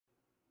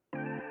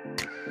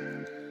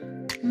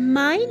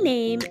My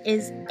name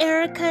is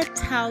Erica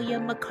Talia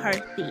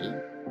McCarthy,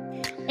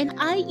 and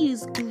I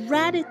use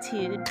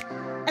gratitude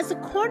as a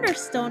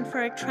cornerstone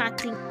for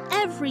attracting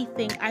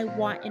everything I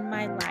want in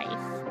my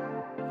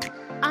life.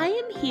 I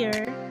am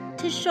here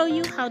to show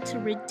you how to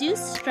reduce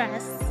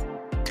stress,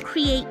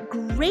 create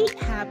great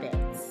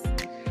habits,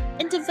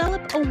 and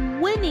develop a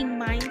winning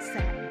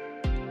mindset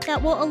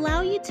that will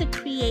allow you to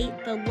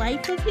create the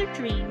life of your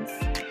dreams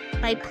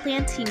by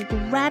planting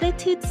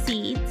gratitude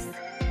seeds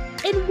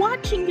and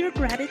watching your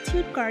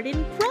gratitude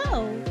garden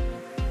grow.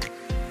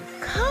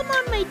 Come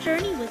on my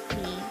journey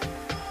with me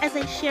as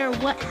I share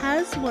what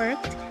has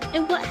worked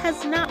and what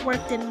has not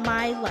worked in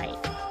my life.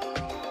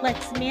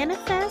 Let's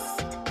manifest,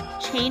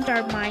 change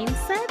our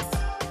mindsets,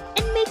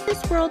 and make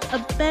this world a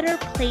better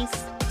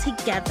place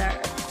together.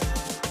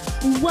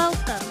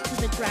 Welcome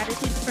to the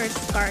Gratitude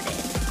First Garden.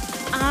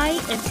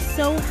 I am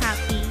so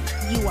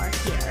happy you are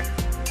here.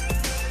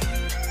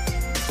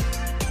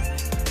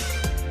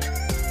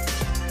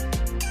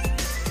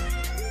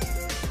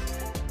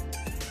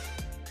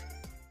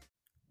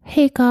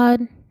 Hey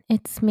God,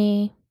 it's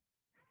me.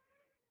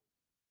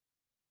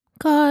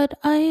 God,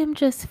 I am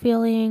just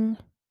feeling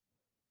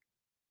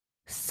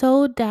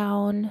so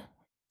down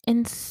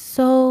and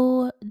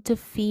so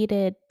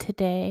defeated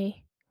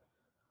today.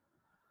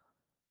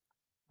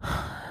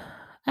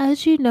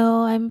 As you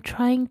know, I'm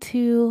trying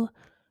to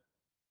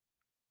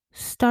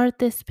start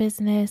this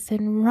business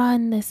and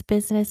run this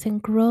business and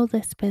grow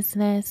this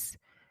business.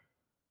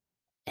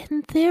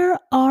 And there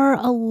are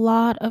a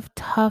lot of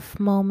tough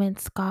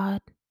moments,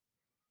 God.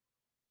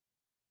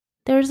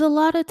 There's a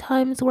lot of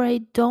times where I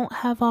don't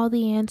have all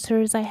the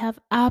answers. I have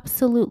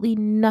absolutely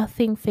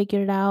nothing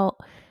figured out.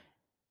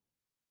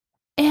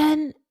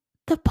 And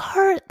the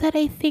part that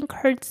I think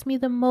hurts me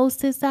the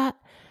most is that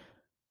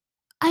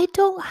I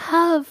don't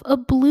have a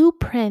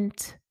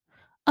blueprint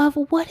of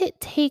what it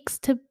takes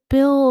to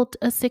build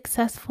a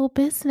successful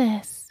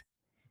business.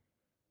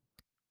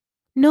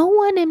 No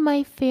one in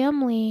my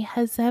family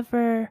has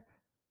ever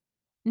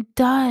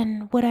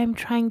done what I'm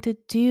trying to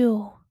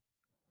do.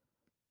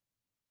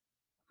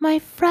 My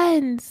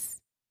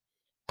friends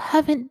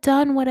haven't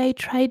done what I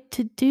tried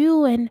to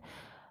do, and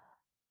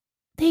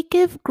they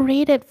give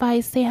great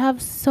advice. They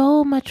have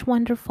so much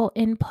wonderful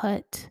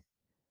input.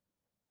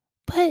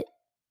 But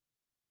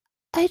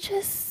I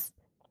just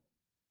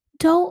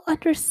don't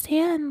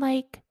understand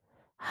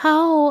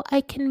how I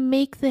can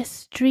make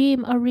this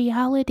dream a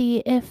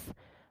reality if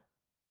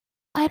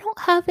I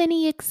don't have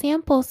any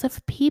examples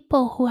of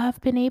people who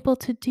have been able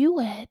to do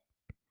it.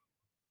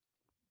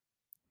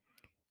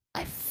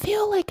 I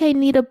feel like I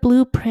need a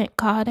blueprint,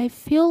 God. I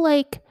feel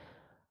like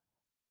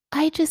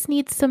I just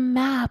need a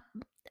map.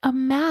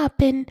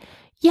 And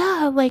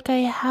yeah, like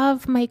I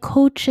have my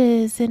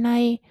coaches and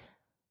I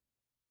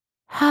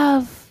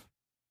have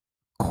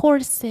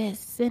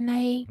courses and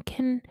I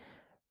can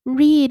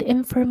read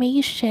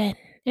information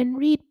and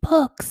read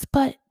books,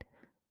 but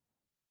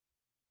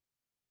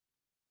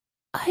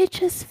I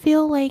just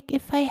feel like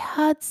if I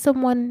had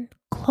someone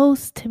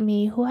close to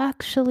me who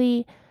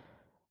actually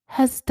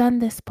has done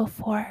this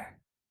before,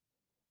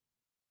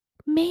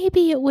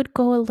 maybe it would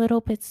go a little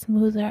bit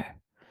smoother.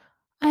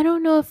 I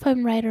don't know if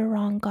I'm right or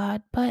wrong,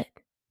 God, but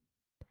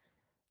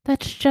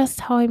that's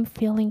just how I'm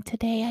feeling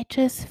today. I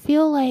just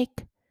feel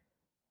like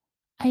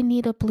I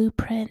need a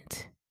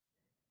blueprint.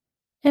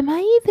 Am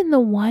I even the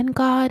one,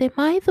 God? Am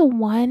I the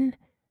one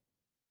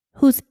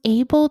who's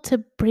able to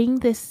bring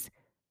this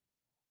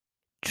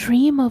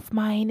dream of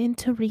mine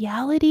into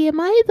reality? Am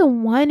I the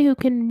one who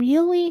can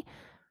really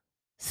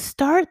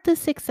start the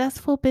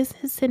successful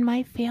business in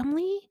my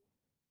family?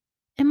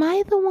 Am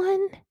I the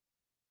one?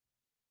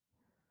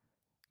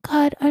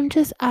 God, I'm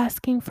just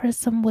asking for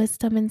some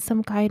wisdom and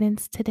some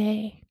guidance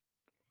today.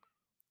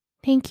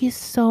 Thank you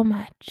so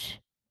much.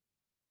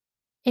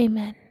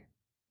 Amen.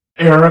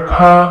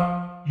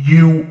 Erica,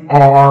 you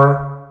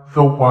are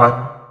the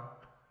one.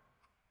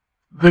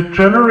 The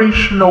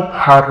generational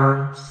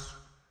patterns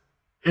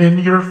in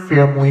your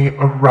family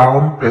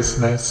around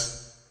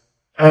business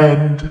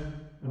end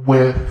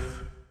with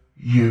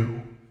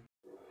you.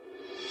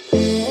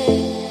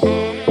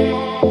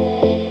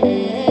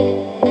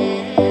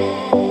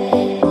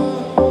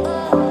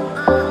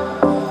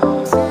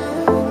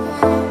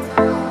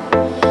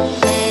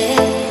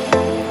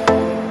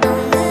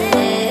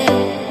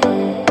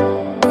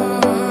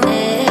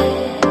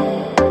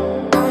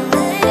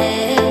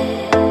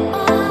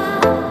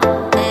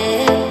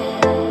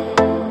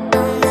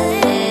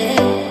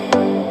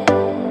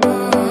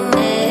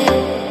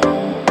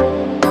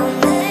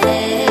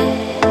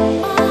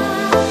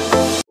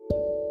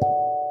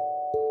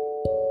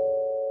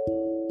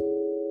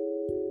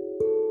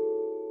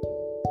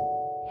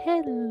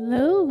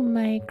 Hello,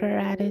 my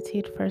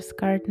Gratitude First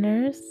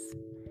Gardeners.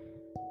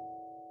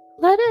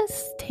 Let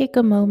us take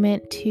a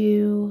moment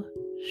to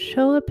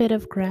show a bit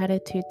of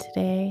gratitude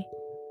today.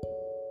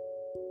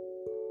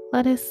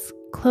 Let us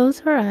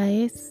close our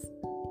eyes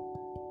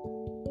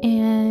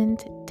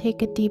and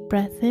take a deep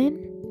breath in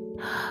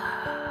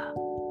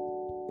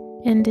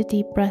and a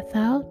deep breath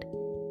out.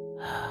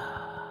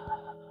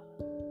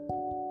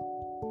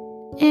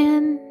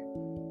 And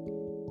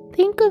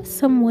think of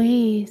some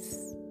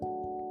ways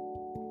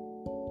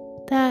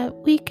that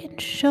we can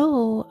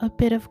show a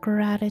bit of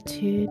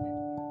gratitude.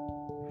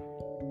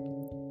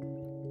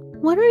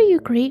 What are you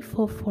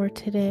grateful for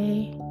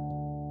today?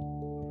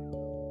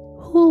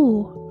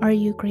 Who are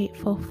you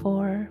grateful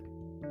for?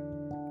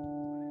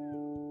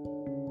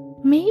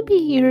 Maybe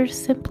you're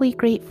simply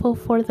grateful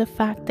for the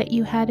fact that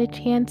you had a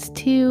chance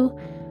to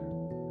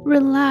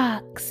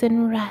relax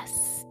and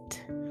rest.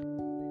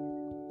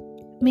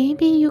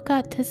 Maybe you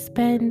got to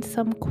spend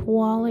some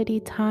quality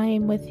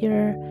time with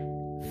your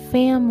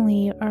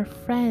family or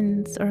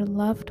friends or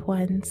loved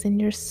ones, and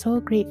you're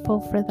so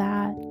grateful for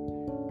that.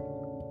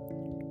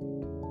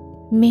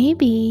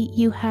 Maybe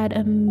you had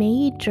a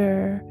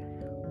major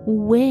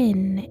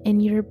win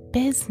in your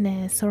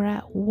business or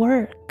at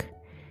work,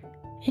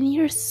 and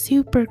you're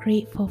super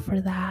grateful for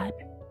that.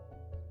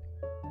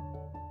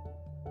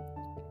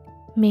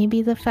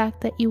 Maybe the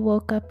fact that you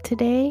woke up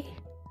today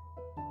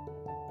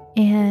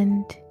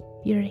and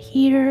you're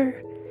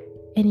here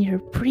and you're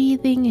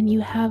breathing and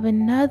you have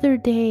another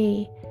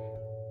day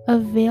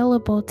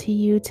available to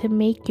you to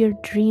make your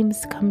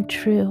dreams come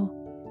true.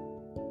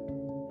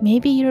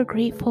 Maybe you're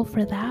grateful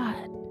for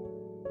that.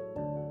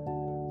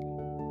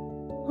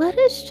 Let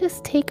us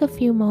just take a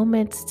few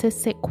moments to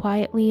sit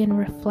quietly and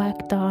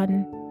reflect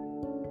on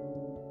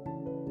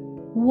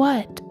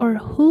what or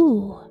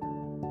who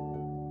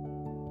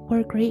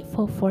we're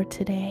grateful for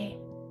today.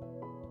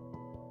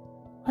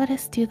 Let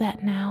us do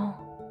that now.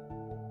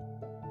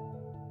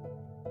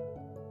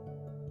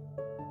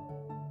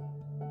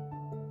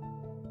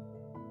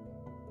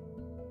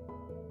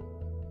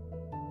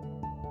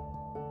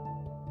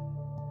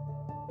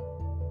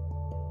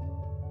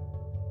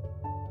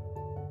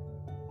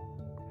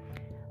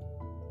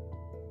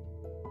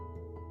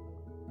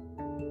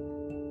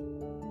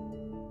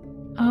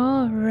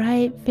 All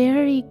right,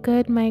 very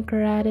good, my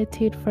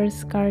gratitude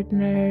first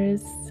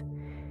gardeners.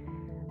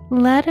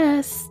 Let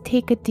us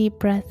take a deep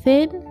breath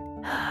in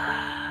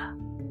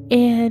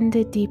and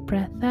a deep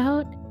breath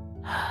out.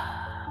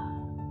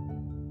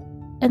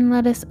 And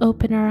let us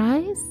open our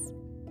eyes,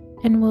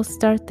 and we'll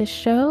start the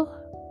show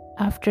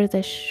after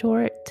this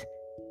short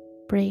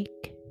break.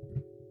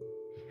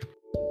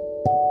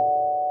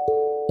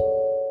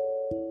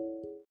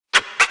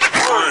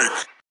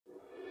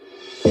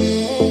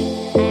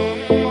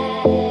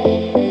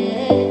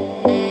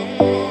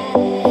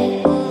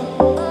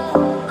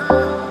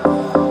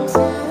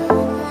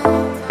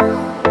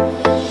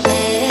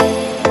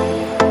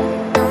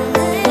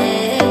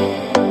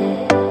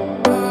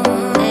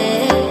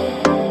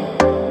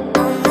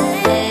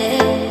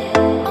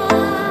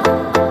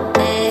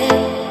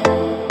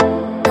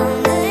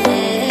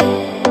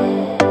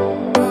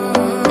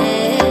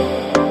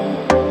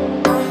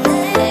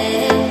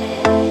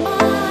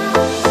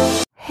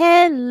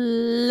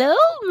 Hello,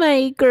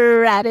 my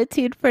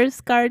gratitude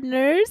first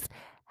gardeners.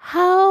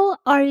 How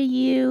are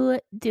you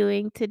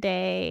doing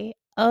today?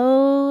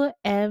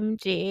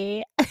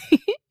 OMG.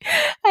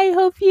 I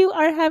hope you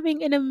are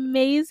having an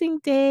amazing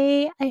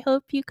day. I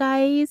hope you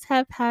guys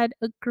have had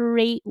a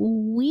great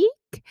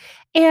week.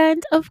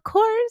 And of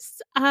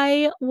course,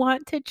 I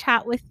want to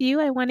chat with you.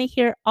 I want to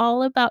hear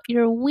all about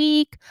your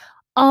week,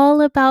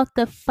 all about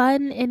the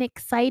fun and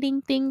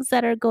exciting things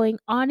that are going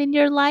on in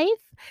your life.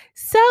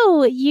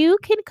 So you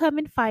can come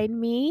and find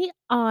me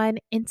on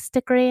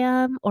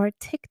Instagram or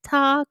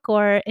TikTok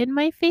or in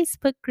my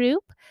Facebook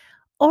group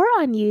or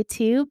on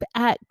YouTube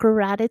at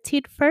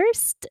Gratitude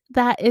First.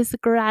 That is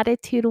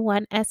Gratitude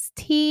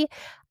 1ST.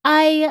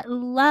 I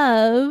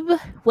love,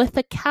 with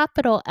a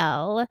capital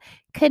L,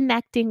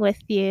 connecting with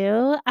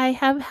you. I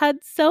have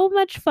had so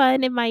much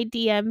fun in my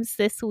DMs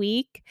this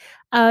week.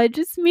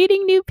 Just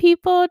meeting new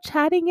people,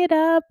 chatting it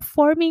up,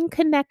 forming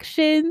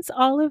connections,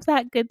 all of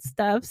that good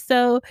stuff.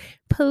 So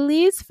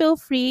please feel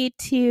free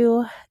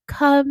to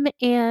come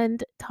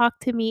and talk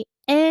to me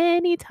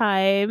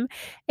anytime.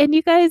 And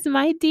you guys,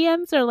 my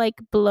DMs are like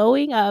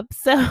blowing up.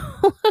 So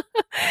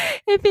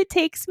if it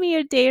takes me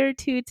a day or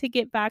two to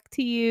get back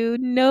to you,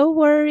 no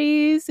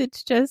worries.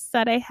 It's just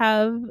that I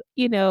have,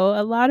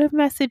 a lot of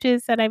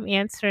messages that I'm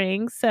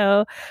answering.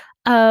 So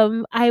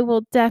I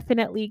will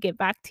definitely get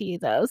back to you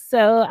though.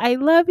 So I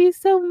love you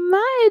so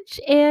much.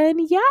 And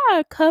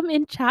yeah, come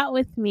and chat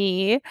with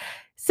me.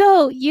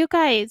 So you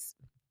guys,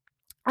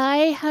 I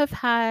have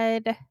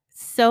had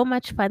so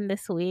much fun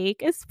this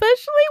week,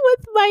 especially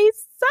with my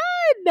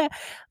son.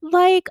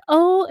 Like,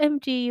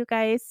 OMG, you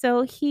guys.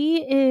 So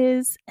he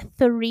is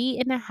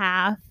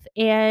 3.5.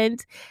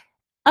 And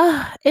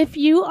if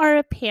you are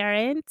a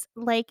parent,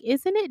 like,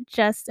 isn't it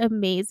just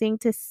amazing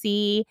to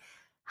see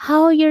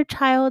how your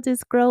child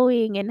is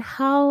growing and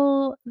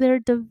how they're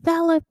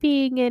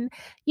developing? And,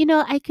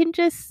 I can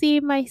just see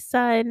my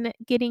son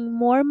getting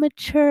more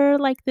mature,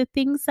 like the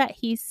things that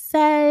he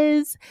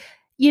says,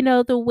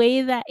 the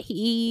way that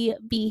he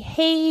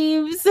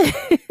behaves.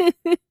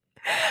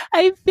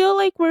 I feel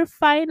like we're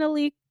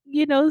finally,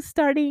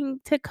 starting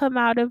to come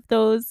out of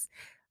those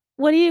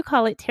what do you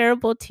call it?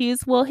 Terrible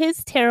twos. Well,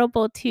 his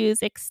terrible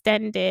twos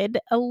extended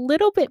a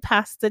little bit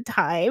past the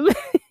time.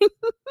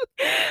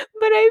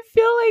 But I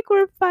feel like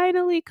we're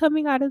finally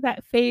coming out of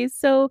that phase.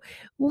 So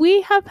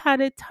we have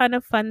had a ton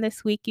of fun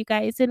this week, you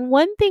guys. And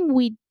one thing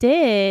we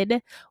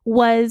did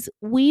was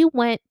we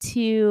went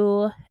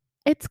to,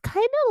 it's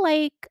kind of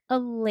like a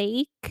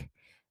lake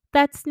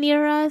that's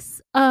near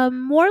us.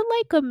 More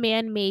like a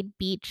man-made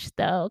beach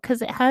though,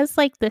 because it has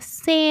like the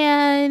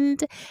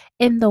sand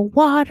and the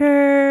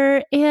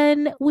water.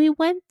 And we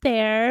went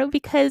there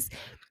because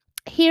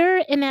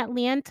here in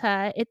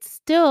Atlanta, it's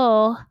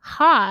still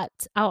hot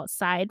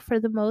outside for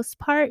the most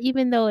part,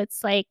 even though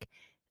it's like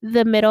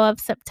the middle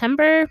of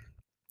September.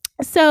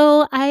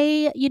 So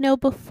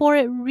before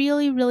it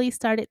really, really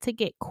started to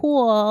get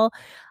cool,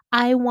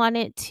 I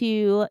wanted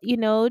to,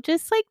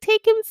 just like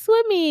take him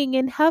swimming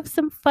and have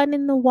some fun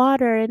in the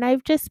water. And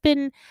I've just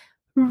been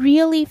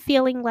really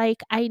feeling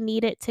like I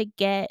needed to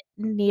get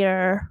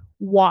near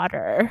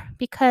water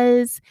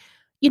because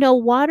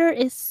water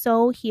is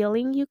so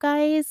healing, you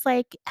guys.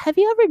 Like, have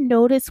you ever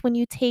noticed when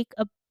you take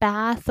a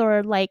bath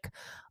or like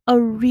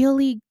a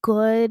really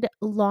good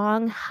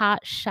long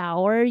hot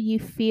shower, you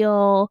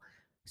feel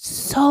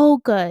so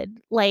good?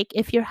 Like,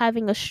 if you're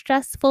having a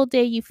stressful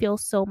day, you feel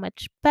so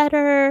much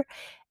better.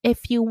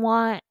 If you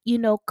want,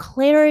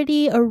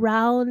 clarity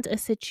around a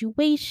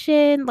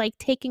situation, like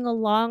taking a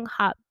long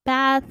hot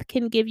bath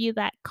can give you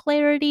that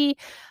clarity.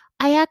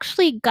 I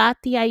actually got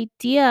the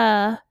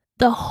idea,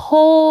 the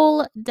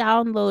whole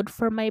download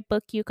for my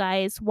book, you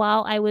guys,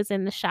 while I was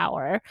in the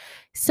shower.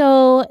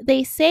 So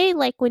they say,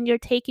 like, when you're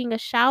taking a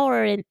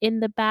shower in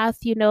the bath,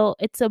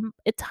 it's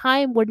a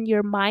time when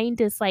your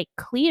mind is like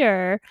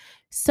clear.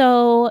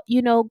 So,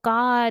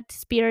 God,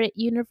 spirit,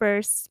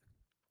 universe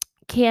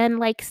can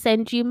like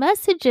send you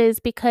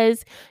messages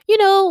because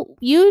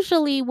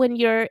usually when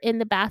you're in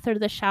the bath or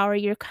the shower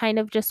you're kind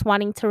of just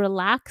wanting to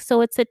relax,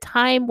 so it's a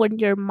time when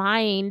your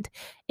mind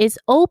is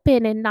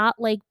open and not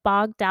like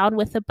bogged down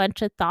with a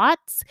bunch of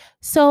thoughts.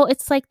 So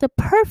it's like the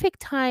perfect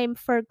time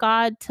for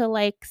God to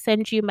like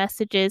send you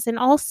messages. And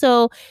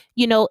also,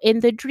 in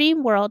the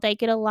dream world I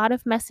get a lot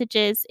of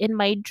messages in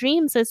my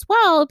dreams as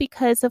well,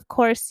 because of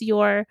course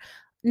you're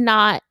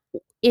not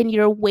in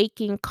your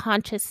waking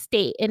conscious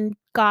state and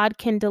God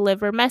can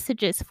deliver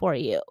messages for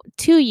you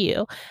to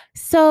you.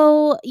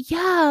 So,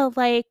 yeah,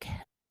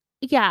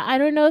 I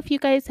don't know if you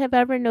guys have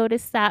ever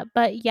noticed that,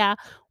 but yeah,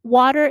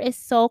 water is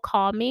so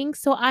calming.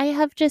 So I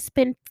have just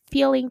been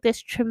feeling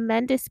this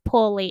tremendous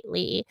pull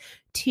lately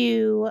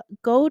to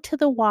go to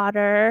the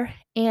water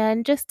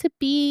and just to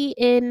be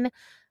in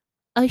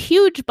a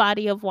huge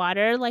body of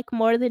water, like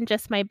more than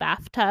just my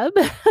bathtub.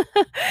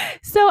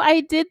 So I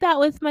did that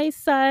with my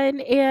son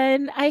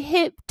and I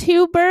hit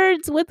two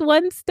birds with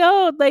one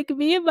stone. Like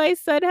me and my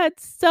son had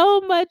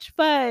so much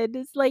fun.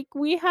 It's like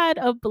we had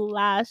a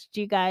blast,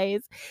 you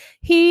guys.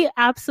 He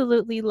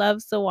absolutely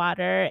loves the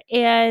water.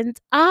 And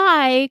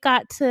I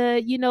got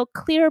to,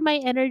 clear my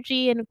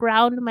energy and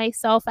ground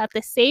myself at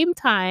the same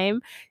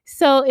time.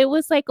 So it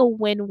was like a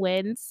win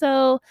win.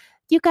 So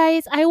you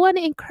guys, I want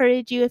to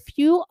encourage you, if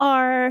you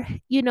are,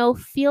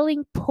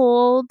 feeling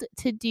pulled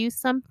to do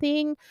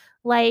something,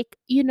 like,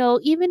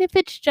 even if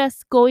it's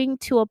just going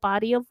to a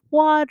body of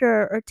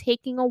water or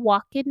taking a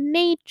walk in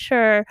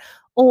nature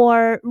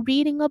or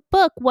reading a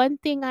book. One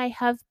thing I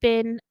have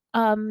been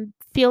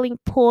feeling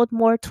pulled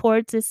more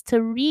towards is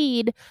to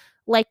read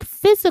like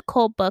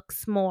physical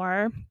books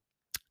more.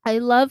 I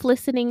love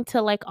listening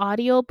to like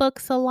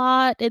audiobooks a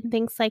lot and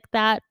things like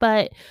that.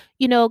 But,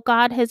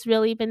 God has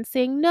really been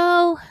saying,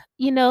 no,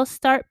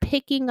 start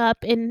picking up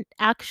and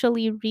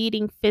actually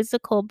reading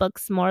physical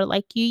books more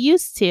like you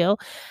used to.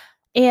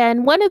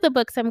 And one of the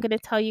books I'm going to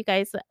tell you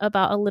guys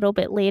about a little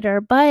bit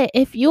later. But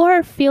if you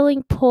are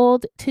feeling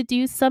pulled to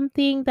do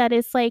something that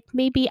is like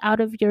maybe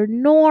out of your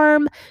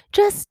norm,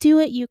 just do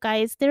it, you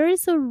guys. There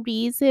is a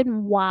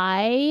reason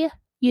why,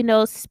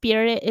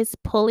 spirit is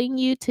pulling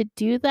you to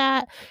do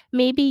that.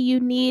 Maybe you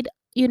need,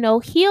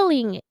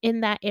 healing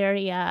in that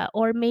area,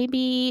 or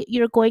maybe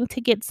you're going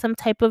to get some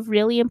type of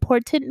really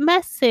important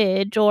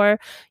message, or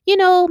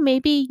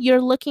maybe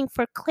you're looking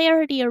for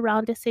clarity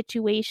around a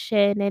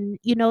situation and,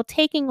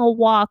 taking a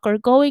walk or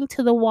going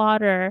to the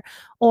water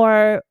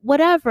or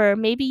whatever.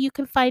 Maybe you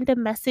can find a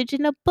message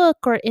in a book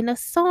or in a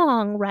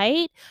song,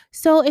 right?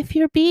 So if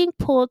you're being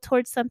pulled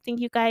towards something,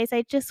 you guys,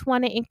 I just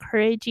want to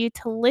encourage you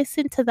to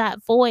listen to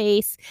that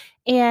voice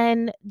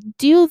and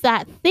do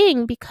that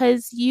thing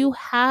because you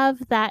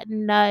have that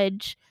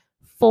nudge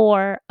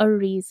for a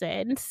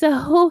reason.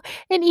 So,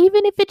 and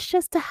even if it's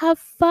just to have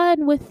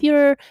fun with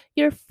your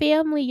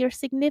family, your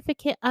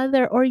significant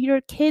other, or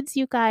your kids,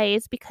 you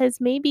guys, because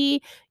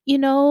maybe,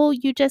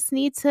 you just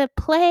need to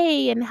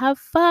play and have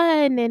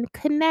fun and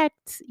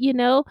connect,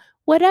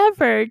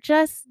 whatever,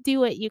 just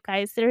do it, you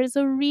guys. There's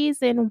a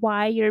reason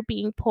why you're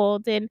being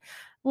pulled. And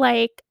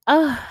like,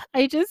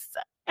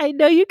 I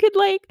know you could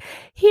like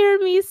hear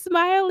me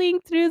smiling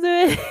through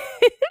the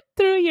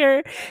through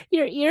your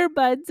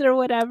earbuds or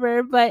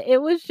whatever, but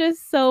it was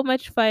just so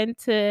much fun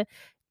to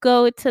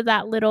go to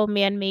that little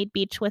man-made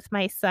beach with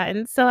my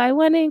son. So I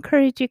want to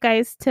encourage you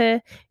guys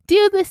to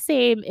do the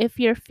same if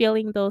you're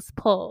feeling those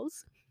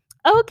pulls.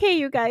 Okay,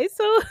 you guys.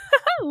 So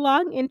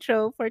long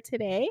intro for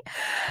today.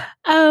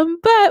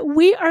 But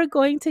we are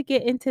going to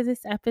get into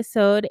this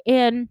episode,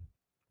 and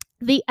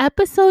the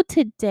episode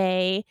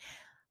today,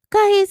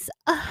 guys,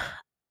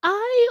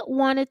 I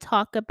want to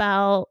talk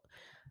about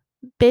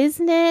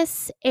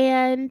business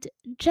and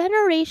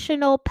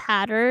generational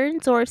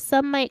patterns, or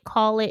some might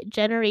call it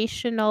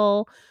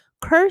generational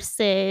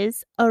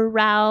curses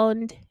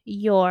around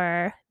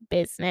your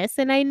business.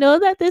 And I know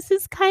that this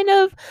is kind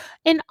of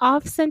an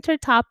off center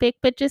topic,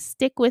 but just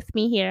stick with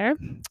me here.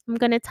 I'm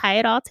going to tie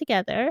it all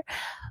together.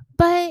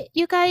 But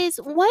you guys,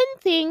 one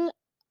thing,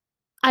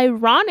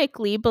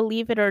 ironically,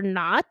 believe it or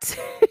not,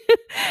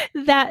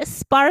 that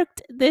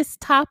sparked this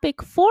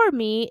topic for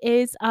me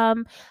is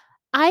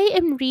I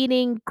am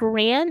reading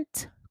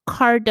Grant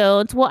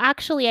Cardone's. Well,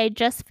 actually, I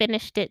just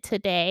finished it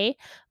today,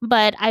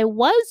 but I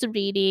was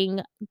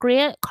reading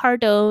Grant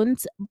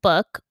Cardone's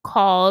book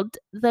called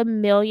The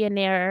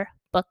Millionaire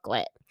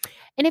Booklet.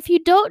 And if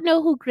you don't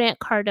know who Grant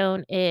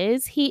Cardone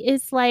is, he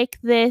is like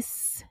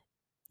this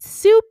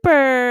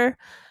super,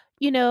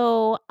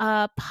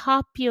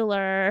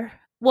 popular.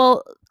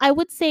 Well, I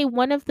would say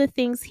one of the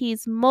things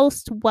he's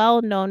most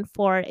well known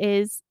for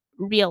is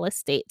real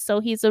estate. So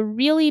he's a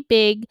really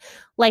big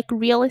like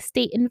real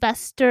estate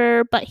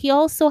investor, but he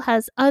also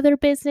has other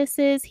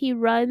businesses. He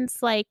runs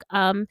like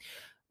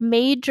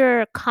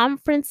major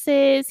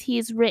conferences,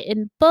 he's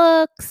written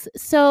books.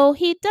 So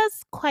he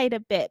does quite a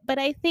bit, but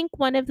I think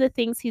one of the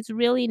things he's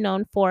really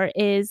known for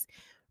is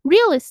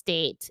real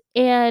estate.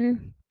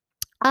 And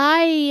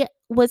I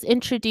was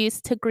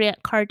introduced to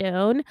Grant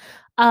Cardone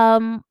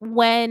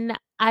when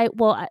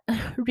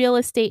real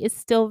estate is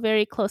still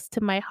very close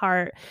to my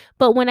heart.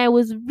 But when I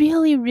was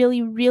really,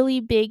 really, really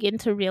big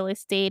into real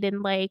estate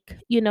and like,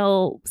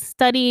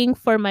 studying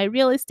for my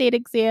real estate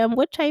exam,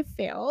 which I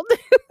failed,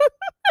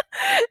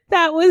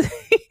 that was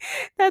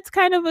that's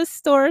kind of a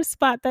sore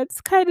spot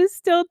that's kind of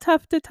still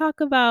tough to talk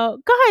about.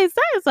 Guys,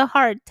 that is a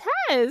hard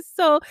test.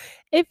 So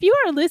if you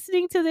are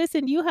listening to this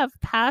and you have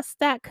passed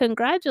that,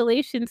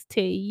 congratulations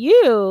to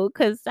you,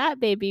 because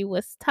that baby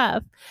was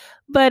tough.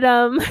 But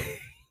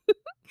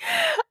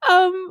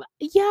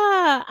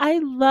yeah, I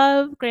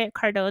love Grant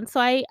Cardone. So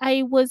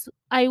I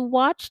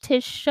watched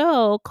his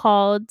show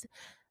called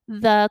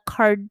The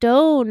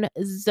Cardone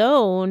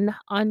Zone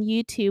on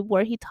YouTube,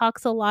 where he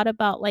talks a lot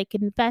about like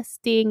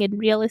investing and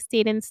real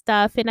estate and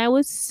stuff. And I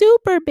was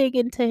super big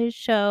into his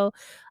show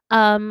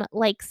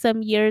like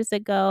some years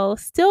ago.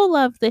 Still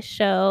love the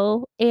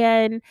show.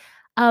 And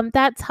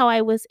that's how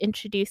I was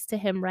introduced to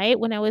him, right?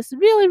 When I was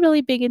really,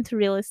 really big into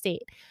real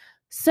estate.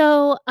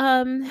 So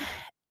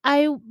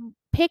I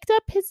picked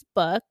up his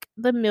book,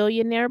 The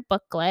Millionaire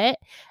Booklet,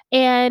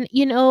 and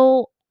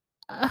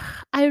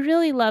I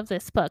really love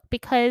this book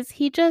because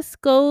he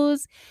just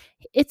goes,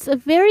 it's a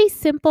very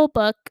simple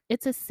book.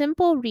 It's a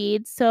simple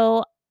read.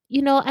 So,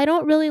 I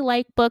don't really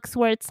like books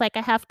where it's like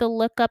I have to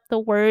look up the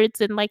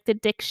words in like the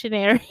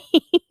dictionary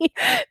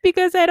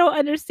because I don't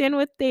understand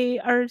what they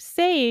are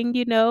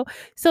saying.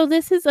 So,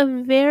 this is a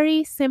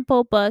very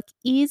simple book,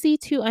 easy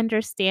to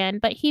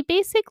understand, but he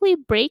basically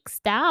breaks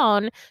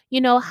down,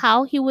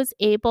 how he was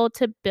able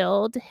to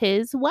build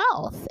his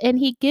wealth. And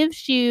he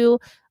gives you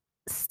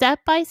step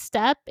by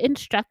step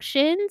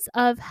instructions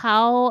of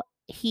how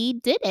he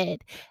did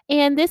it.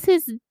 And this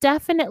is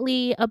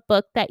definitely a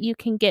book that you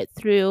can get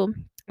through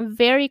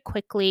very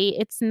quickly.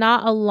 It's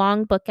not a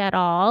long book at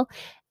all.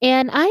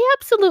 And I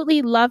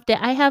absolutely loved it.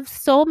 I have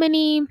so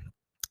many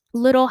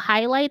little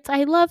highlights.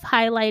 I love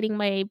highlighting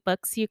my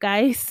books, you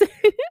guys.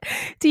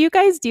 Do you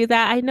guys do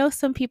that? I know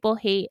some people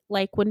hate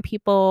like when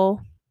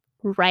people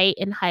write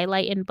and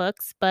highlight in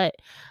books, but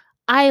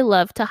I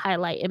love to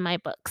highlight in my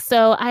books.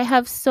 So I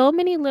have so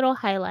many little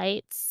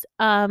highlights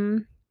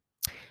in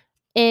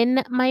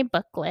my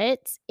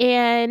booklet.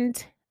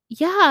 And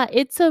yeah,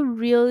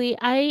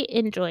 I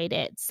enjoyed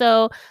it.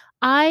 So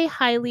I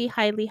highly,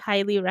 highly,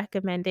 highly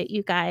recommend it,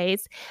 you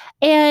guys.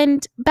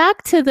 And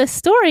back to the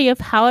story of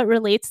how it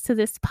relates to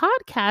this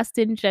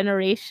podcast and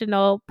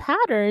generational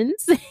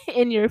patterns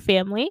in your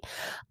family.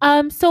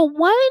 So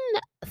one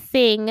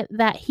thing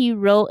that he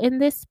wrote in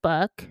this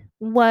book,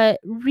 what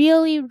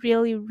really,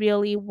 really,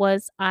 really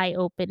was eye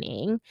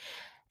opening.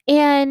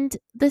 And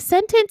the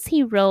sentence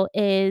he wrote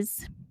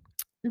is,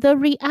 the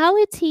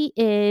reality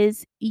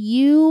is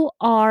you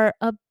are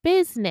a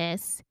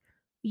business.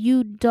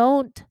 You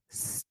don't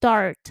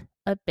start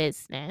a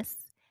business.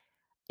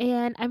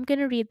 And I'm going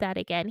to read that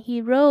again.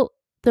 He wrote,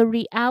 the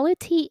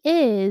reality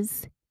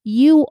is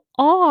you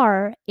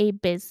are a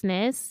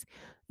business.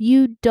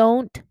 You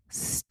don't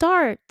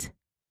start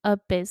a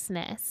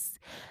business.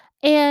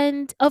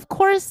 And of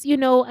course,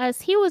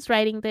 as he was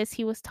writing this,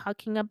 he was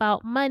talking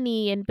about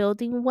money and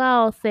building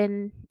wealth.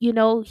 And,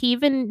 he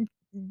even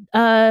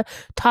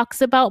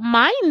talks about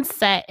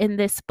mindset in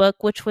this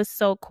book, which was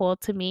so cool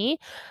to me.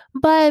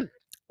 But,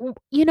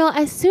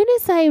 as soon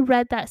as I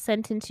read that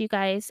sentence, you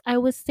guys, I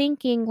was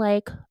thinking,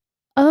 like,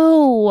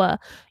 Oh,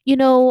 you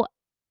know,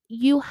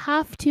 you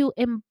have to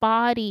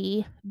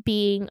embody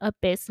being a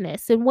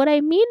business. And what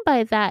I mean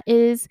by that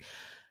is,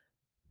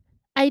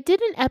 I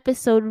did an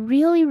episode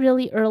really,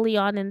 really early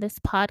on in this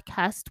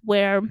podcast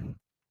where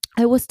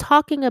I was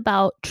talking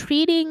about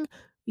treating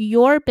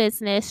your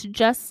business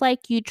just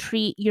like you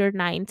treat your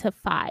 9 to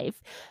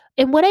 5.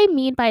 And what I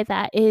mean by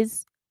that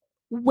is,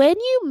 when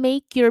you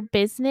make your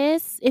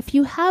business, if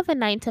you have a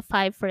 9 to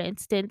 5, for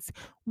instance,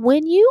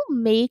 when you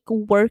make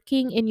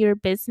working in your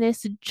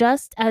business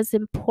just as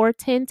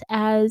important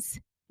as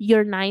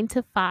your 9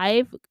 to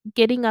 5,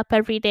 getting up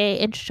every day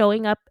and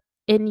showing up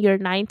in your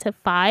 9 to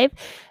 5,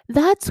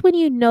 that's when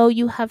you know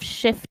you have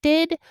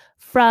shifted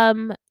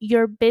from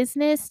your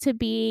business to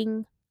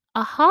being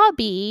a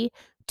hobby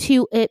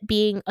to it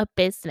being a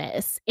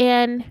business.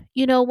 And,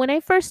 when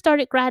I first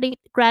started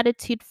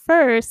Gratitude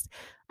First,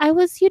 I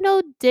was,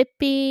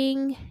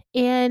 dipping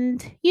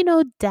and,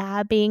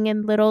 dabbing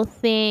in little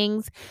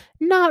things,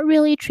 not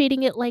really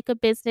treating it like a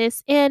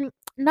business. And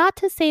not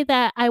to say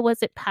that I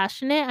wasn't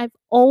passionate. I've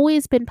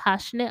always been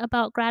passionate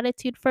about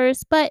Gratitude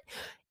First, but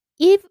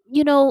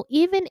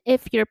even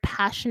if you're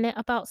passionate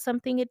about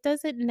something, it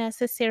doesn't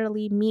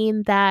necessarily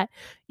mean that,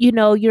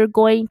 you're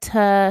going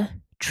to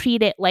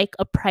treat it like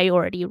a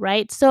priority,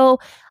 right? So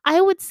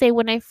I would say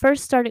when I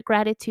first started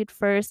Gratitude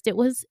First, it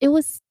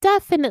was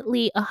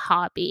definitely a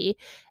hobby.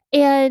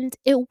 And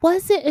it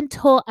wasn't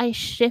until I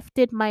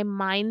shifted my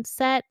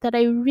mindset that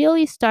I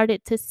really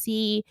started to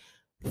see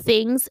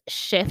things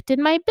shift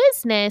in my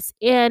business.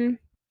 And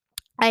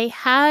I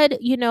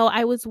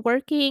was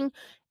working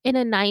in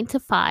a 9 to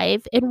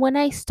 5. And when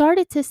I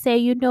started to say,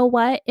 you know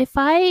what, if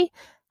I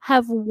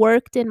have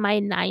worked in my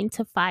 9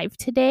 to 5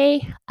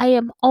 today, I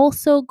am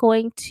also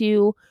going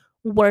to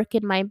work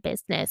in my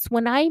business.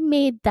 When I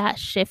made that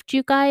shift,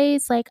 you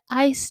guys, like,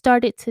 I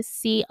started to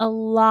see a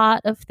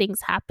lot of things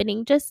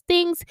happening, just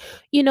things,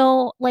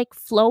 like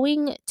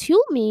flowing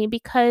to me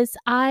because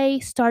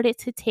I started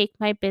to take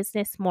my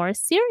business more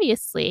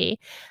seriously.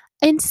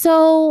 And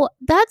so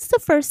that's the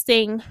first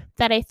thing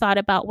that I thought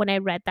about when I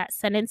read that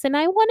sentence. And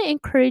I want to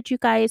encourage you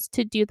guys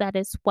to do that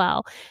as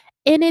well.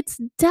 And it's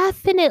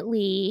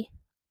definitely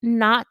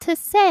not to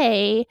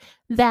say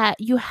that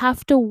you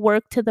have to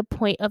work to the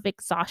point of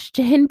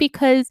exhaustion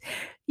because,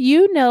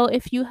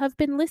 if you have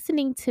been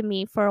listening to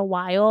me for a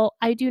while,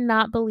 I do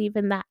not believe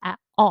in that at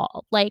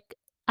all. Like,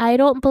 I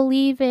don't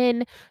believe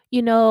in,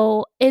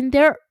 and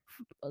there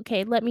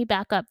okay, let me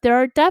back up. There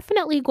are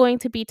definitely going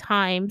to be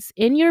times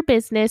in your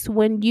business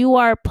when you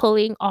are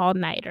pulling all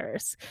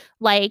nighters.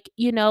 Like,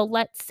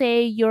 let's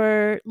say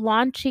you're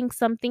launching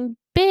something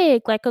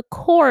big, like a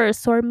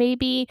course, or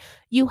maybe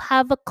you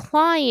have a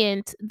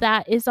client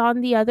that is on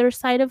the other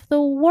side of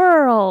the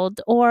world,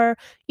 or,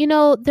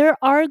 there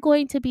are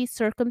going to be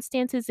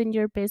circumstances in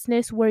your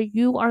business where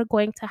you are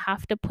going to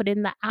have to put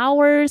in the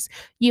hours.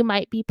 You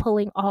might be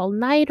pulling all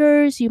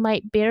nighters. You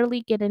might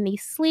barely get any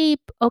sleep.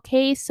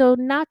 Okay. So,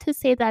 not to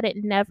say that it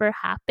never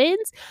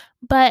happens,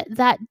 but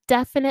that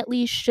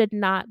definitely should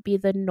not be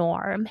the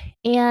norm.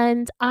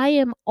 And I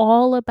am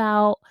all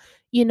about,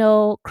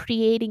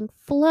 creating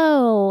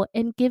flow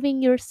and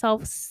giving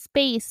yourself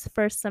space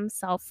for some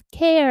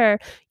self-care.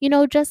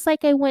 Just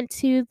like I went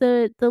to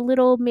the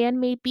little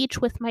man-made beach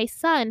with my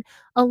son,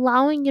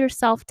 allowing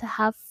yourself to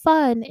have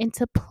fun and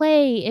to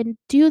play and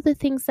do the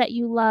things that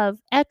you love,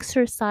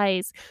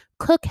 exercise,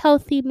 cook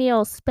healthy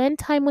meals, spend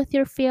time with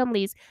your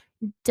families.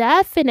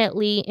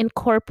 Definitely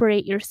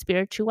incorporate your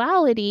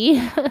spirituality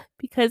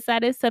because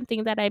that is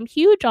something that I'm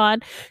huge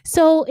on.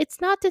 So it's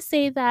not to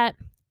say that,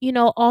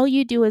 all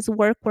you do is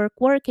work, work,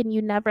 work, and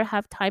you never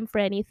have time for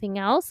anything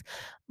else.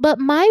 But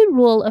my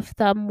rule of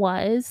thumb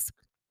was,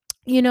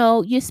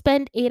 you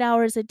spend 8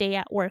 hours a day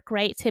at work,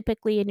 right?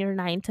 Typically in your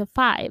 9 to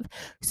 5.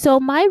 So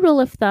my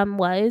rule of thumb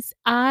was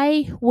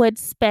I would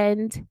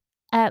spend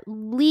at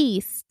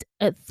least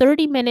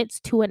 30 minutes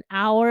to an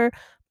hour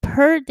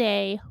per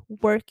day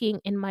working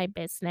in my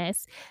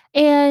business.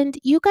 And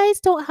you guys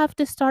don't have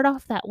to start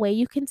off that way.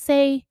 You can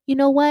say, you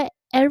know what?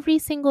 Every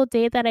single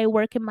day that I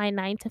work in my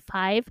 9 to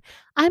 5,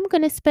 I'm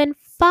going to spend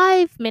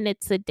 5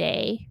 minutes a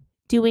day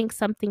doing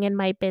something in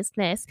my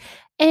business.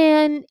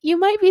 And you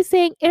might be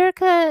saying,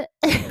 Erica,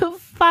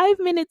 5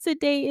 minutes a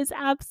day is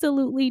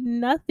absolutely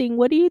nothing.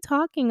 What are you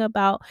talking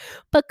about?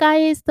 But,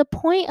 guys, the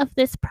point of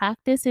this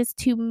practice is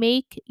to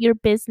make your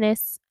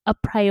business a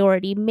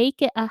priority,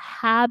 make it a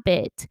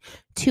habit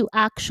to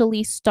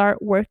actually start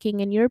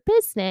working in your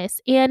business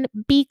and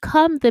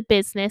become the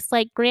business.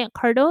 Like Grant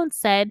Cardone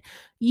said,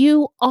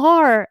 you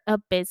are a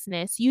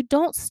business, you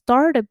don't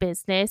start a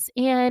business.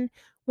 And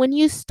when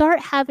you start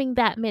having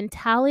that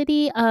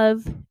mentality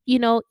of,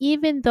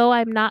 even though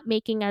I'm not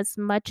making as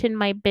much in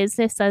my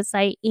business as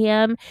I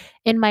am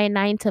in my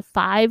 9 to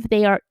 5,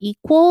 they are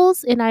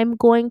equals and I'm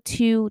going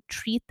to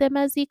treat them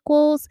as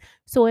equals.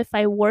 So if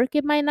I work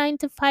in my 9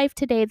 to 5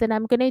 today, then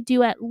I'm going to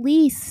do at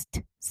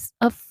least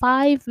a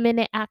 5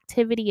 minute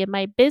activity in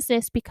my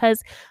business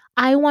because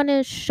I want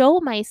to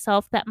show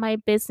myself that my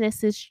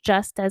business is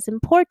just as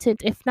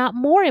important, if not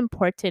more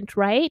important,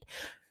 right?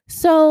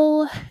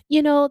 So,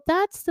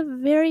 that's the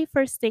very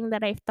first thing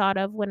that I thought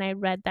of when I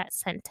read that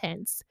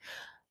sentence.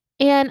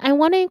 And I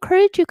want to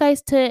encourage you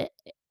guys to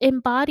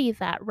embody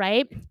that,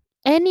 right?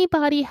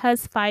 Anybody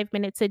has 5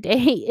 minutes a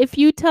day. If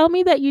you tell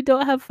me that you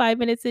don't have 5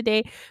 minutes a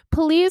day,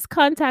 please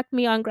contact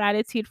me on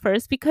Gratitude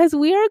First because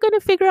we are going to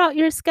figure out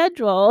your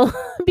schedule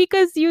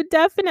because you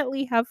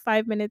definitely have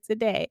 5 minutes a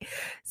day.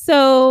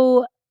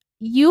 So,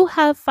 you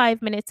have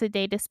 5 minutes a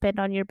day to spend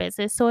on your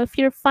business. So, if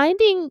you're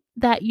finding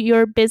that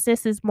your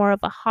business is more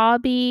of a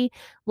hobby,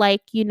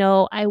 like,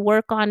 I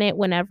work on it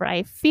whenever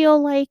I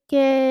feel like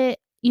it,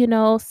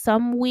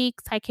 some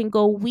weeks I can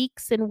go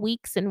weeks and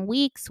weeks and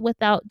weeks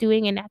without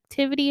doing an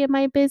activity in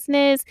my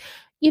business.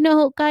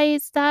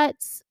 Guys,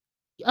 that's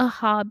a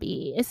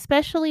hobby,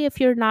 especially if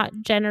you're not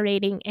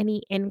generating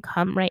any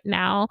income right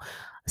now.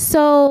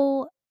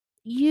 So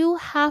you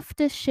have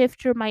to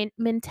shift your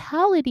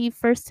mentality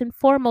first and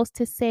foremost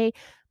to say,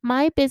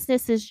 my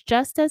business is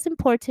just as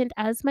important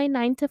as my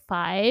 9 to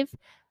 5,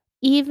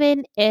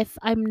 even if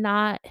I'm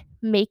not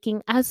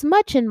making as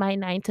much in my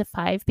 9 to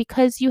 5,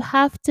 because you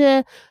have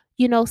to,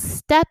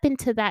 step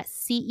into that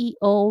CEO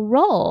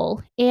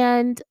role.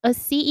 And a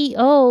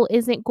CEO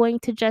isn't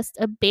going to just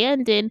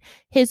abandon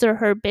his or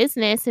her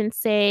business and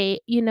say,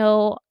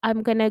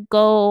 I'm going to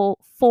go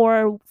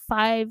 4,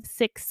 5,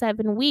 6,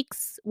 7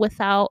 weeks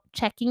without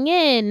checking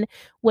in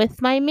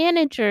with my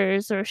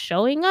managers or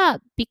showing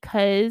up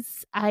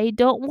because I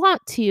don't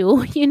want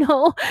to,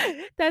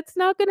 that's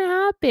not going to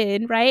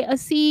happen, right? A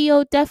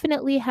CEO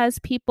definitely has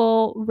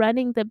people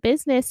running the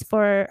business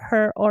for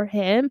her or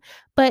him,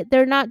 but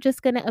they're not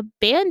just going to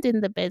abandon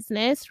the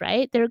business,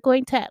 right? They're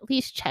going to at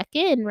least check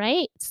in,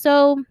 right?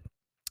 So,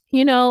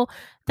 you know,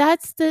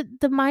 that's the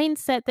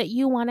mindset that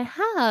you want to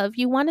have.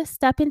 You want to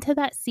step into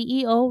that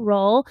CEO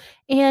role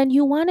and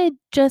you want to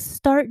just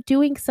start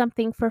doing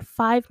something for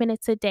 5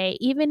 minutes a day,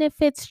 even if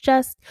it's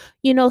just,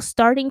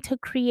 starting to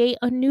create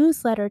a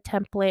newsletter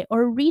template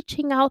or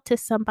reaching out to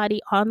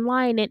somebody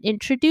online and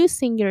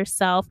introducing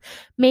yourself.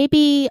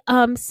 Maybe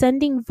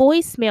sending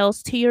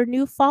voicemails to your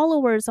new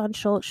followers on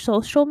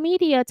social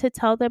media to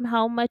tell them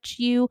how much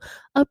you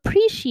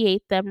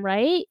appreciate them,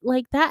 right?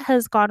 Like that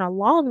has gone a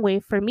long way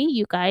for me,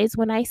 you guys.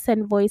 When I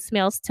send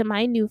voicemails to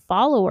my new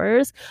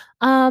followers,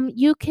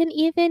 you can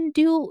even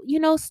do,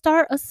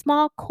 start a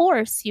small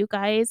course, you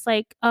guys,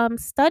 like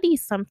study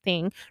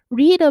something,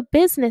 read a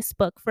business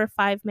book for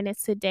 5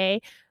 minutes a day.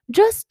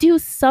 Just do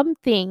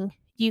something,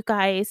 you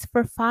guys,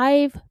 for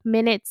 5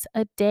 minutes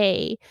a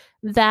day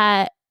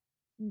that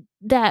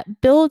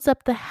builds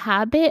up the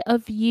habit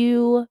of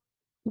you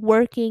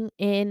working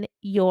in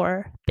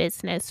your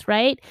business,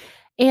 right?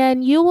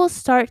 And you will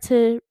start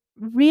to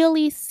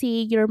really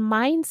see your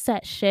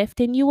mindset shift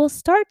and you will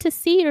start to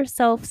see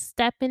yourself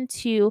step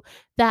into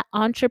that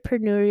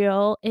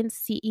entrepreneurial and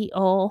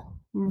CEO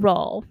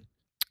role.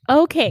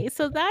 Okay,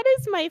 so that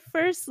is my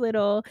first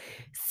little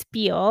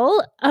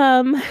spiel.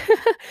 But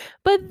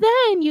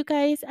then you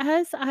guys,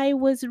 as I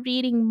was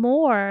reading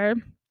more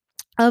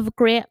of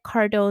Grant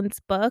Cardone's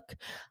book,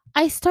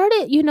 I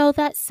started,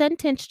 that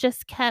sentence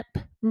just kept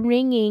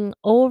ringing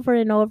over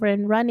and over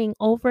and running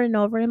over and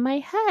over in my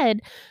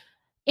head.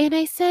 And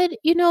I said,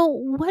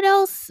 what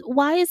else?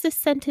 Why is this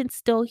sentence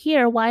still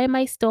here? Why am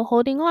I still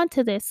holding on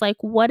to this? Like,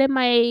 what am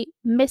I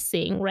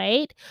missing?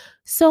 Right.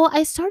 So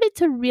I started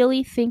to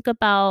really think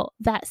about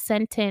that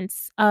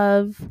sentence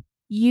of,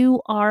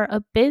 you are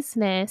a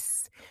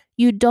business.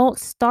 You don't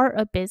start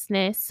a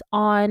business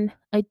on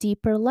a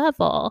deeper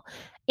level.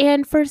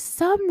 And for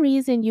some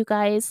reason, you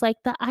guys, like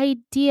the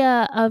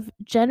idea of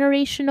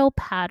generational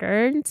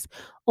patterns,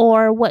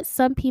 or what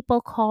some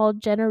people call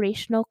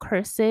generational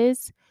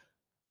curses,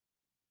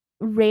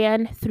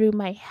 ran through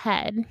my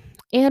head.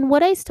 And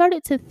what I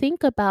started to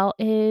think about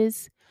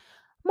is,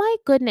 my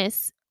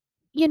goodness,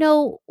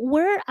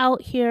 we're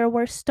out here,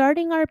 we're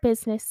starting our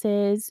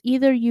businesses.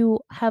 Either you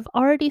have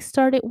already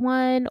started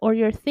one or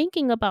you're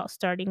thinking about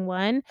starting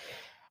one.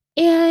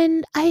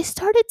 And I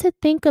started to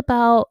think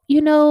about,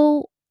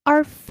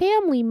 our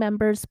family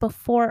members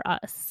before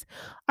us.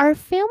 Our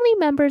family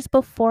members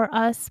before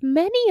us,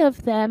 many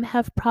of them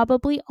have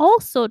probably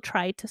also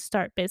tried to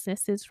start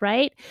businesses,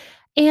 right?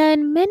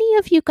 And many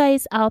of you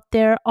guys out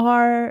there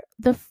are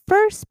the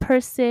first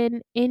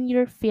person in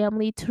your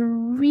family to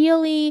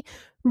really,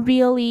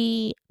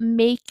 really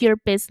make your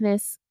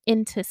business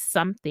into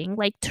something,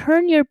 like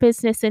turn your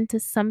business into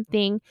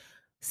something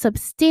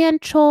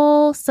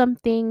substantial,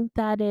 something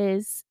that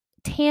is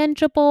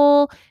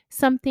tangible,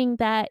 something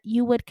that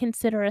you would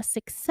consider a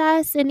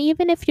success. And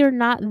even if you're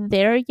not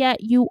there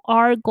yet, you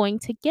are going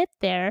to get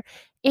there.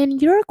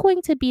 And you're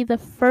going to be the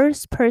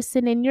first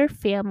person in your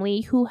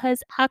family who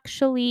has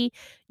actually,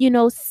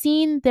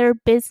 seen their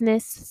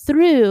business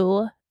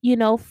through,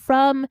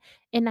 from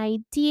an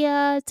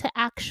idea to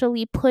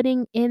actually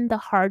putting in the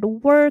hard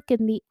work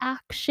and the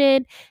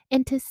action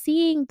and to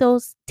seeing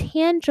those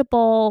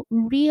tangible,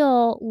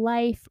 real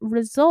life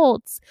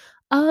results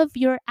of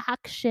your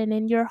action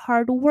and your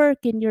hard work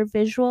and your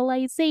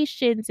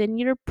visualizations and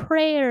your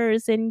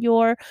prayers and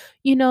your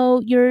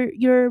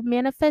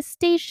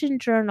manifestation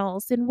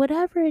journals and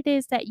whatever it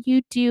is that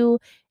you do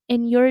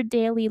in your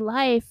daily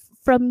life,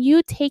 from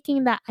you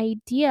taking that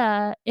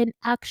idea and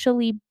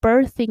actually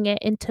birthing it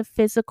into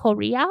physical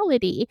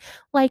reality.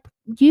 Like,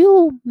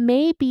 you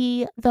may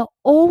be the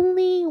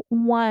only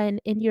one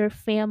in your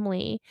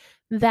family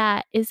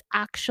that is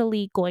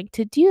actually going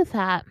to do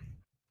that.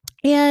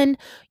 And,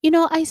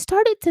 I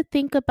started to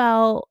think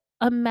about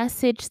a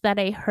message that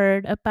I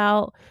heard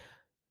about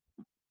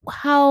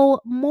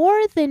how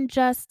more than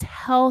just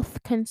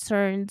health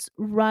concerns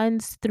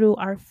runs through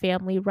our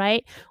family,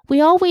 right?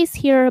 We always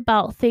hear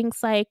about things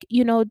like,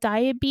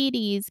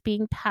 diabetes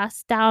being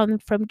passed down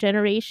from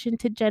generation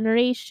to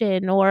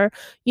generation, or,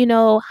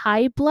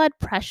 high blood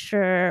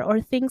pressure, or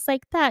things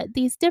like that.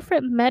 These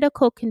different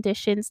medical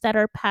conditions that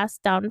are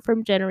passed down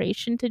from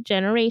generation to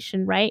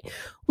generation, right?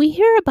 We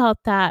hear about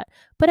that.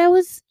 But I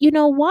was,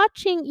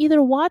 watching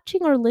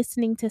or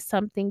listening to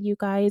something, you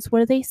guys,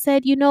 where they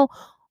said,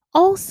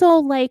 also,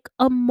 like,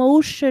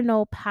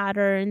 emotional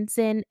patterns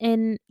and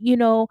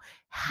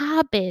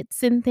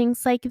habits and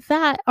things like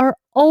that are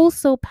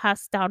also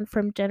passed down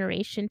from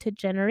generation to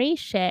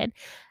generation.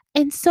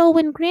 And so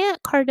when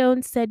Grant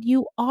Cardone said,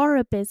 "You are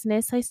a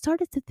business," I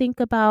started to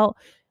think about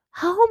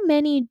how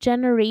many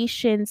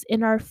generations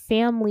in our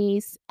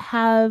families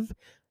have,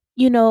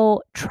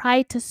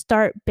 try to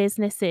start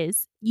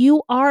businesses.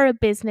 You are a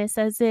business,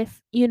 as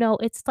if,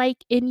 it's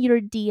like in your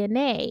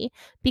DNA,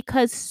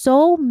 because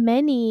so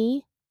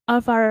many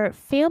of our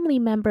family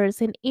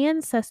members and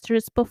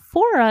ancestors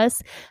before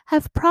us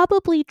have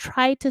probably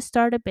tried to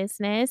start a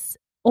business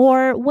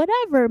or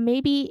whatever.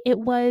 Maybe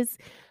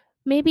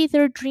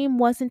their dream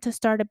wasn't to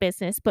start a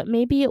business, but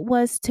maybe it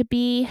was to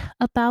be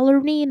a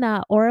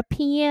ballerina or a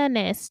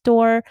pianist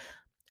or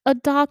a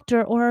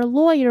doctor or a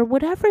lawyer,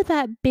 whatever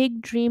that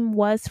big dream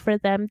was for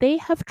them. They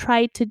have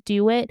tried to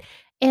do it.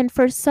 And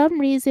for some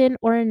reason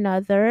or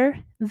another,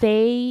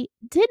 they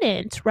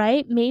didn't,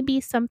 right?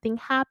 Maybe something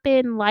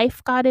happened,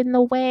 life got in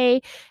the way,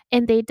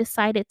 and they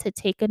decided to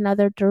take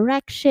another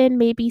direction.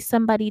 Maybe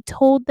somebody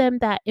told them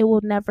that it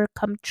will never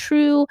come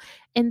true,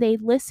 and they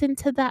listened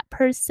to that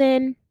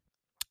person.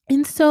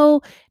 And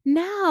so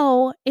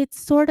now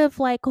it's sort of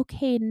like,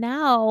 okay,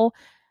 now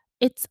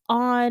it's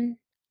on,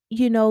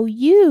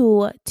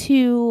 you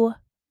to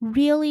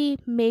really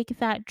make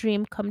that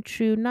dream come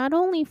true, not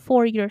only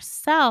for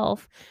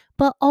yourself,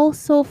 but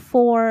also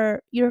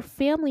for your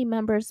family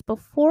members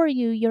before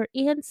you, your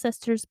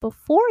ancestors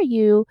before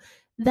you,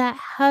 that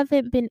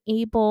haven't been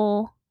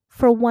able,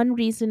 for one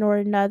reason or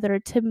another,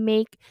 to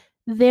make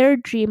their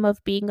dream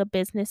of being a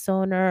business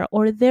owner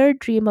or their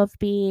dream of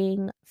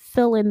being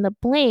fill in the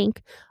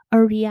blank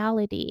a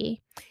reality.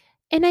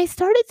 And I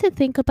started to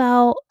think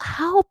about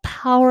how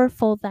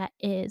powerful that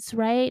is,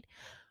 right?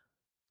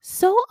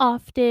 So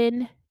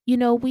often,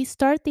 we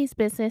start these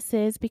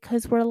businesses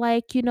because we're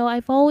like,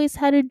 I've always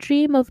had a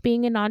dream of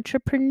being an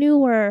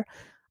entrepreneur.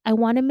 I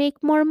want to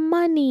make more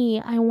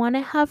money. I want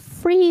to have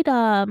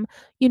freedom.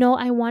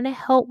 I want to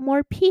help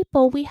more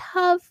people. We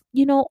have,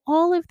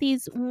 all of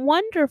these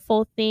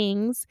wonderful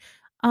things.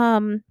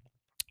 Um,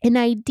 and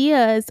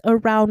ideas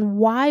around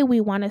why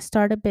we want to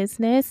start a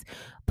business.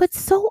 But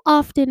so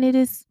often it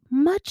is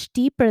much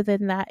deeper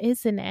than that,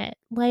 isn't it?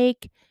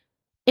 Like,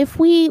 if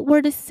we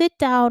were to sit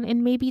down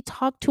and maybe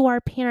talk to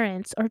our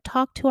parents or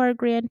talk to our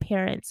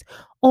grandparents,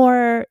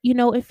 or,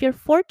 if you're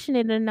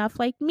fortunate enough,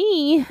 like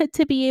me,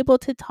 to be able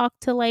to talk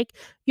to like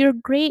your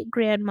great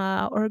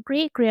grandma or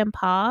great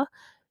grandpa,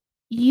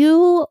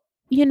 you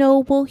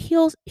will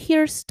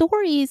hear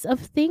stories of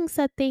things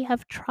that they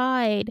have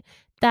tried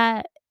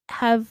that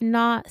have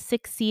not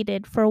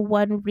succeeded for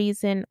one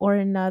reason or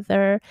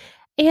another.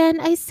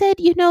 And I said,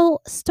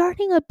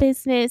 starting a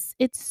business,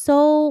 it's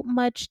so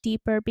much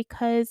deeper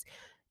because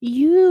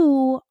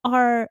you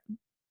are,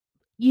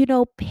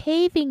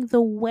 paving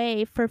the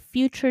way for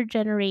future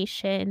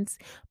generations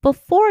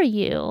before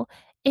you.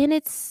 And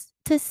it's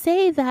to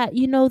say that,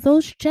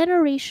 those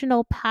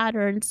generational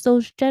patterns,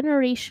 those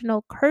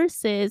generational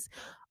curses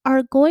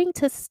are going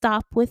to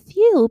stop with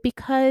you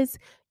because,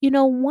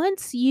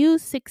 once you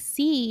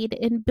succeed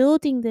in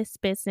building this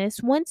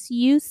business, once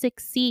you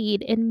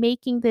succeed in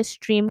making this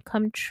dream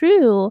come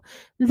true,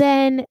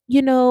 then,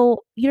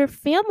 your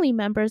family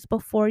members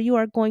before you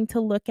are going to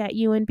look at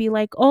you and be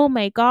like, oh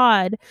my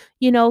God,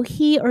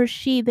 he or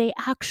she, they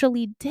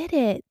actually did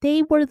it.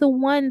 They were the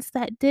ones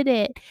that did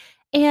it.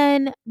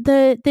 And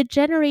the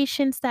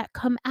generations that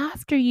come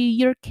after you,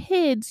 your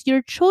kids,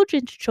 your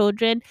children's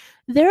children,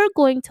 they're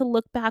going to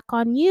look back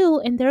on you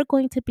and they're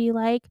going to be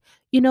like,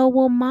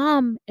 well,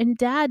 mom and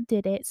dad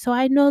did it, so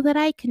I know that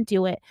I can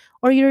do it.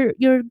 Or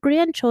your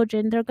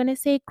grandchildren, they're going to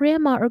say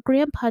grandma or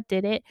grandpa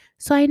did it,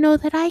 so I know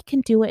that I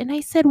can do it. And I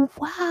said,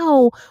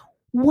 wow,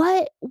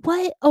 what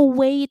a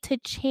way to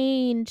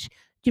change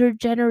your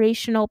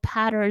generational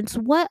patterns.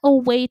 What a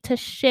way to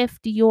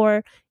shift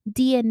your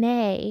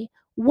DNA.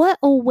 What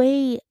a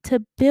way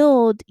to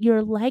build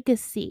your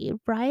legacy,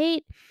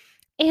 right?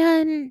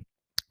 And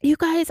You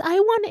guys, I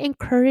want to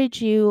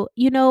encourage you,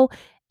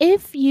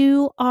 if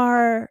you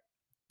are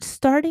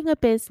starting a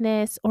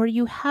business or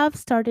you have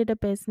started a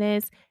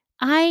business,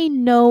 I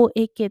know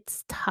it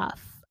gets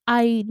tough.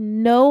 I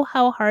know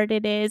how hard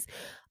it is.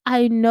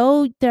 I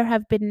know there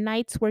have been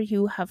nights where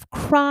you have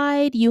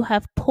cried, you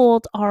have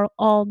pulled our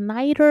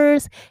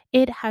all-nighters.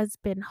 It has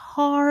been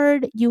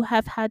hard. You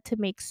have had to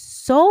make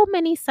so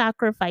many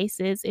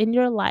sacrifices in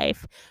your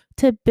life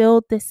to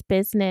build this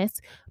business.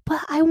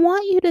 But I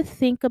want you to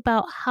think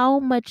about how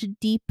much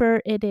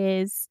deeper it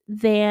is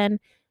than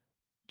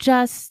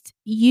just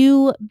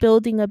you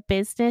building a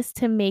business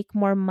to make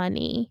more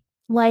money.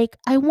 Like,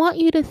 I want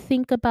you to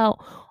think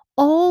about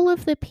all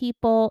of the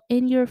people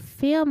in your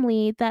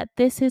family that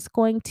this is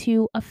going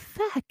to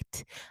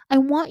affect. I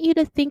want you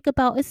to think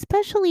about,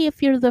 especially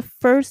if you're the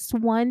first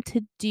one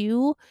to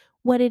do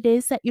what it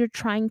is that you're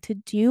trying to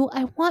do,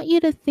 I want you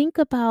to think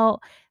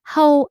about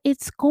how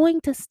it's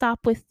going to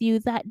stop with you,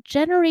 that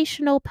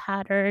generational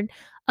pattern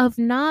of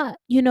not,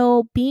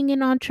 being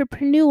an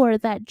entrepreneur,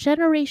 that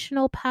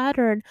generational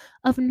pattern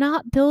of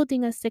not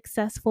building a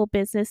successful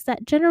business,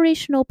 that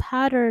generational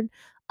pattern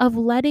of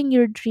letting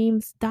your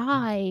dreams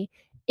die,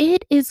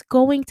 it is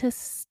going to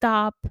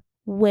stop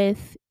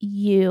with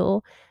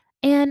you.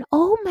 And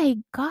oh my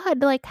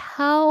God, like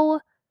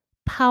how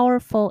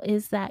powerful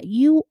is that?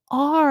 You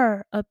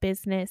are a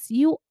business.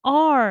 You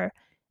are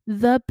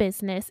the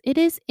business. It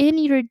is in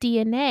your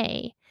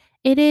DNA.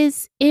 It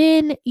is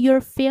in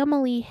your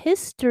family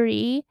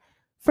history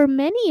for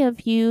many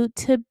of you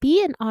to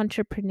be an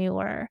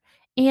entrepreneur.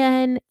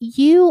 And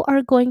you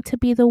are going to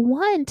be the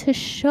one to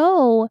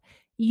show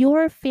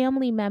your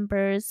family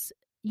members,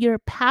 your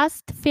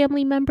past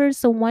family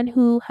members, the one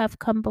who have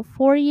come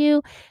before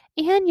you,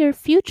 and your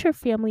future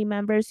family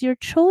members, your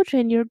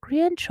children, your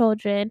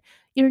grandchildren,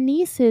 your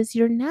nieces,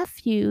 your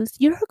nephews,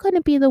 you're going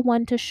to be the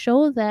one to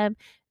show them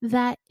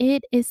that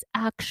it is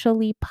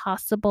actually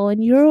possible,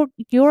 and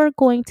you're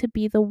going to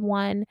be the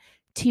one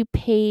to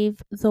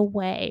pave the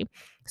way.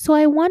 So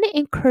I want to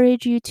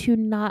encourage you to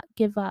not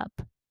give up.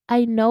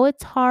 I know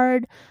it's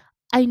hard.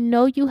 I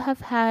know you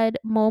have had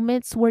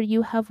moments where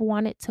you have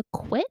wanted to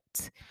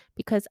quit,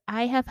 because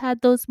I have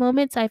had those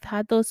moments. I've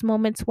had those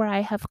moments where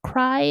I have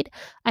cried.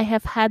 I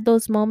have had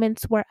those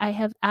moments where I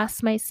have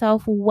asked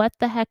myself, what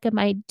the heck am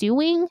I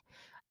doing?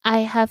 I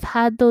have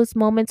had those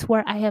moments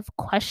where I have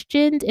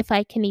questioned if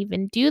I can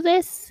even do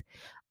this.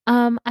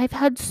 I've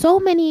had so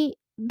many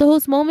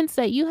those moments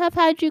that you have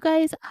had, you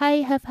guys. I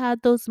have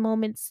had those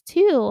moments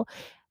too.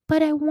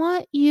 But I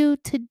want you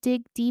to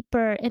dig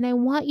deeper, and I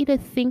want you to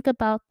think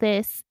about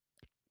this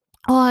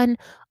on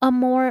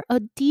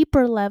a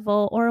deeper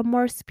level or a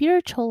more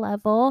spiritual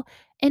level,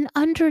 and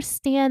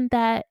understand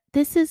that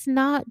this is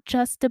not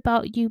just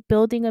about you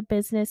building a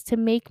business to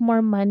make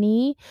more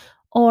money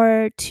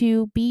or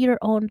to be your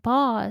own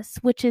boss,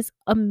 which is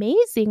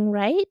amazing,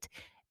 right?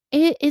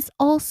 It is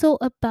also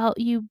about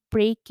you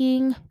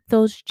breaking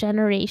those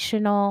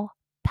generational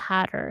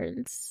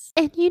patterns.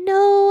 And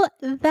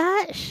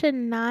that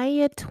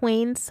Shania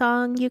Twain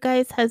song, you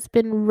guys, has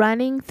been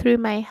running through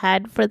my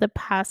head for the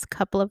past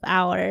couple of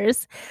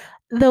hours.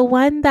 The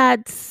one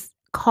that's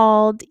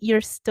called You're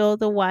Still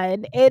the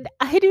One. And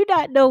I do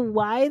not know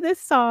why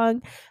this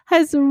song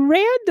has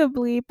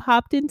randomly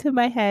popped into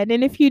my head.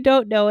 And if you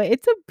don't know it,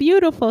 it's a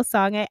beautiful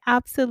song. I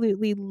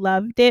absolutely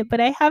loved it, but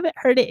I haven't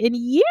heard it in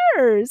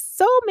years,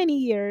 so many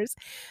years.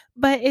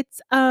 But it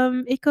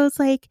goes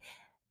like,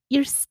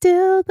 you're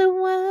still the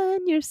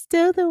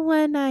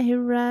one I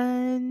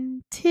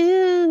run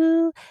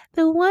to,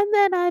 the one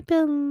that I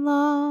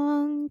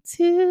belong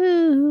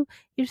to.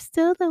 You're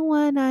still the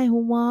one I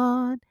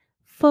want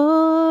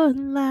for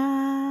life.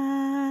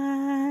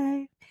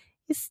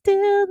 You're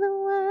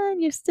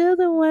still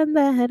the one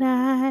that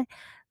I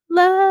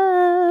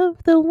love,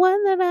 the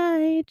one that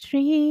I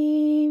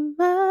dream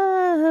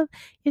of.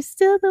 You're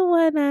still the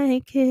one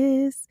I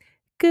kiss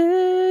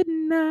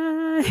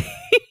goodnight.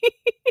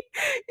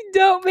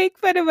 Don't make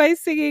fun of my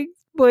singing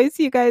voice,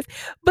 you guys.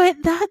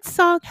 But that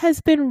song has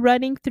been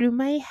running through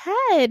my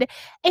head.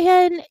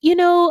 And,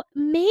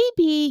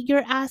 maybe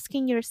you're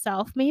asking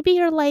yourself, maybe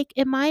you're like,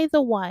 am I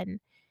the one?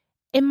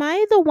 Am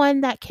I the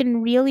one that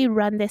can really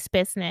run this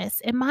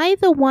business? Am I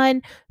the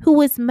one who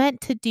was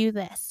meant to do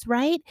this,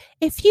 right?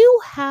 If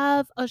you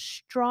have a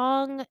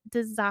strong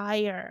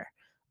desire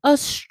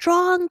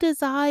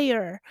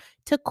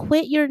to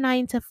quit your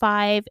 9 to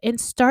 5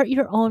 and start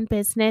your own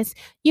business,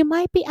 you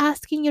might be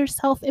asking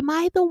yourself, am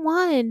I the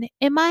one?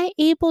 Am I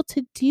able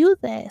to do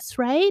this,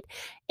 right?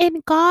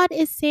 And God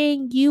is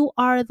saying, you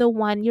are the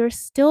one. You're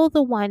still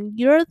the one.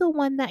 You're the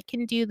one that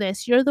can do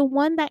this. You're the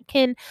one that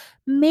can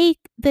make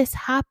this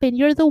happen.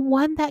 You're the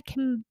one that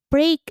can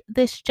break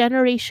this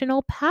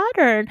generational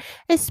pattern,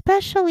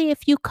 especially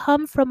if you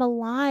come from a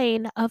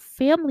line of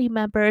family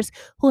members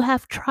who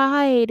have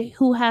tried,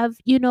 who have,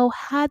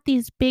 had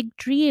these big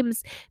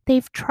dreams.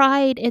 They've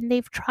tried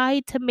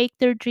to make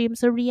their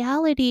dreams a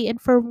reality. And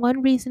for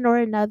one reason or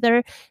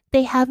another,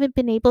 they haven't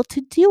been able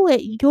to do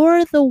it.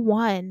 You're the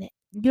one.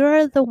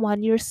 You're the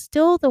one. You're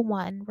still the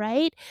one,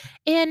 right?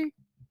 And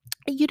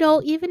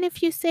even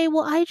if you say,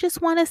 well, I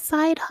just want a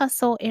side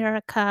hustle,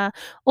 Erica,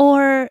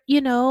 or,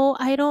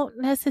 I don't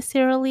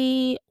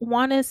necessarily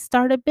want to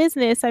start a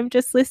business. I'm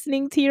just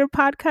listening to your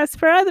podcast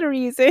for other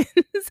reasons.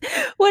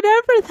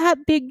 Whatever that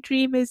big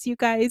dream is, you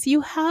guys,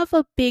 you have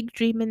a big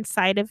dream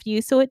inside of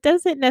you. So it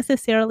doesn't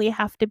necessarily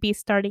have to be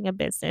starting a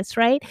business,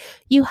 right?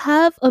 You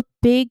have a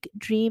big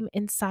dream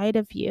inside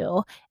of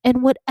you.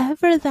 And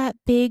whatever that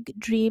big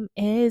dream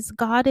is,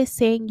 God is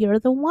saying, you're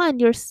the one.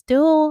 You're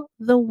still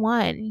the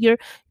one.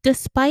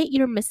 Despite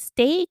your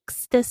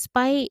mistakes,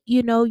 despite,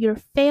 your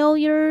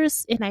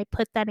failures, and I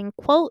put that in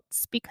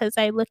quotes because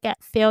I look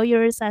at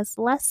failures as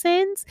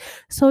lessons.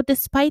 So,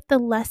 despite the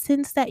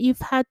lessons that you've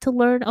had to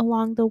learn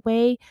along the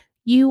way,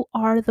 you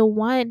are the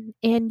one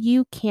and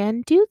you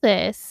can do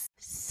this.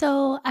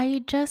 So,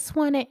 I just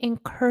want to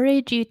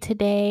encourage you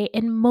today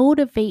and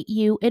motivate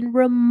you and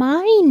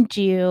remind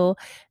you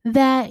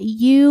that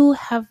you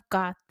have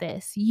got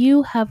this.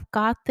 You have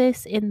got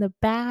this in the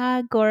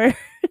bag, or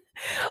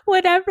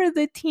whatever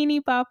the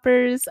teeny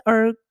boppers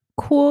or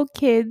cool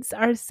kids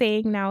are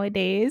saying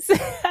nowadays.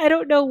 I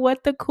don't know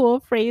what the cool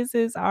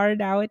phrases are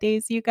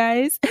nowadays, you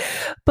guys,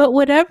 but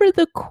whatever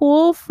the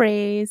cool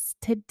phrase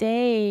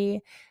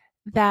today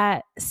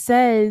that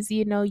says,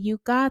 you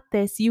got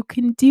this, you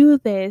can do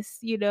this,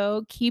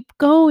 keep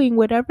going.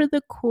 Whatever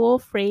the cool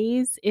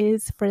phrase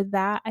is for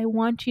that, I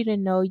want you to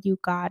know you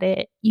got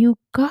it. You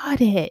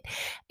got it.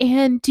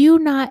 And do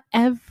not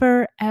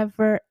ever,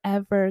 ever,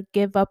 ever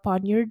give up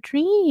on your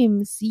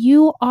dreams.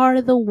 You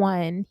are the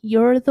one.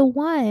 You're the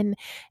one.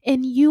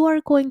 And you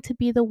are going to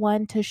be the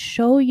one to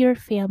show your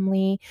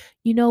family,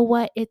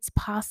 what, it's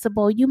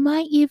possible. You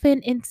might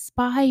even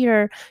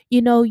inspire,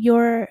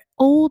 your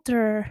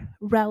older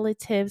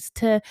relatives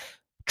to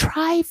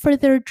try for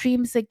their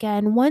dreams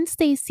again. Once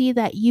they see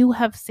that you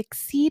have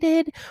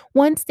succeeded,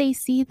 once they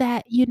see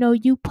that,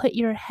 you put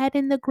your head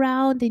in the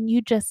ground and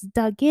you just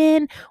dug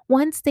in,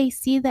 once they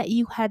see that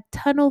you had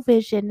tunnel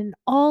vision and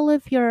all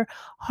of your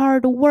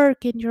hard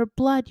work and your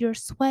blood, your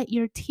sweat,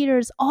 your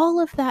tears,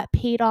 all of that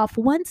paid off,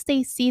 once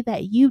they see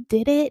that you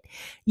did it,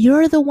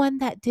 you're the one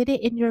that did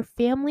it in your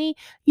family,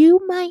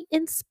 you might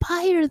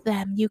inspire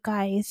them, you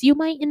guys. You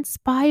might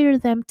inspire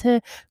them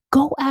to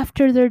go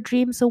after their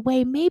dreams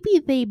away. Maybe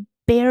they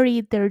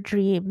buried their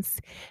dreams.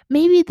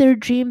 Maybe their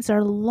dreams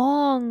are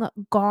long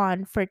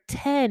gone for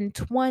 10,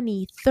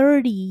 20,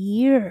 30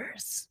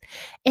 years.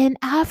 And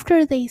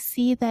after they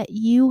see that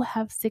you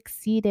have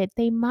succeeded,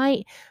 they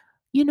might,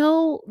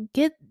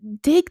 get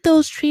dig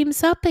those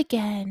dreams up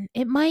again.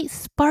 It might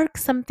spark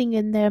something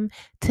in them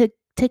to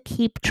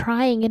keep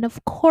trying. And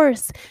of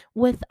course,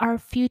 with our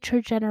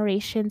future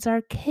generations,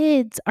 our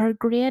kids, our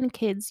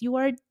grandkids, you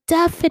are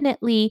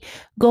definitely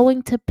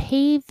going to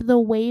pave the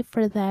way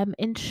for them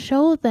and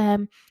show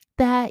them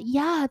that,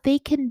 yeah, they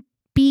can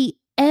be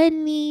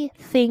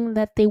anything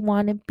that they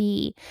want to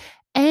be.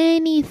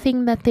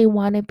 Anything that they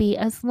want to be,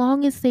 as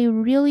long as they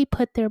really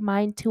put their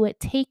mind to it,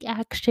 take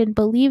action,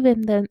 believe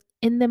in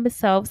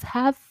themselves,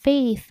 have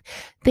faith,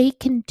 they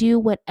can do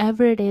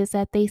whatever it is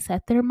that they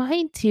set their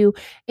mind to.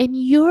 And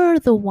you're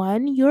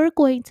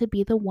going to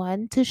be the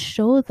one to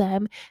show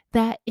them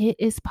that it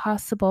is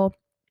possible.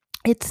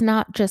 It's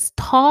not just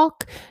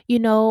talk,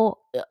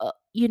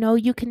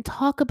 you can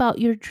talk about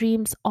your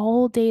dreams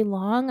all day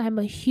long. I'm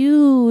a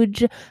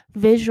huge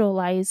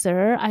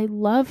visualizer. I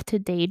love to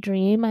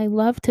daydream. I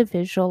love to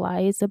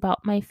visualize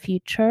about my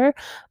future.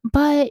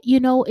 But,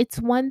 it's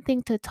one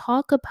thing to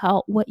talk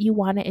about what you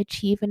want to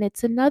achieve, and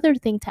it's another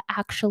thing to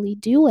actually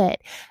do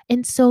it.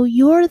 And so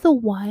you're the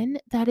one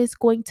that is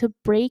going to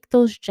break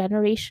those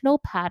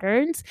generational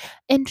patterns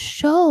and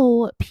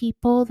show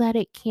people that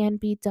it can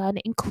be done,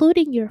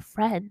 including your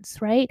friends,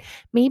 right?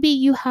 Maybe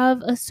you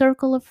have a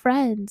circle of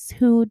friends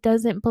who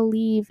doesn't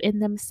believe in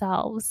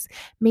themselves.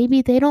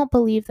 Maybe they don't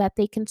believe that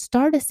they can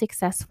start a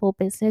successful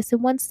business.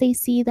 And once they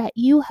see that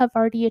you have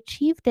already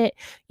achieved it,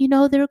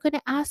 they're going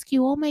to ask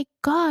you, oh my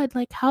God,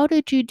 like, how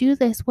did you do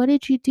this? What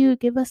did you do?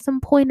 Give us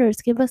some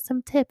pointers, give us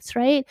some tips,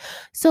 right?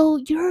 So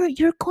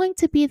you're going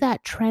to be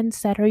that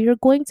trendsetter. You're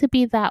going to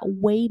be that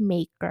way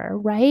maker,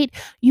 right?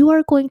 You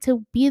are going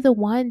to be the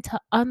one to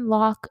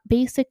unlock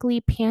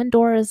basically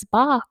Pandora's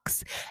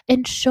box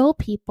and show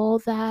people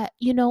that,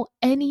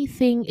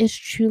 anything is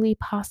truly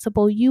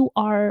possible. You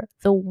are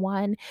the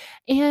one.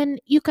 And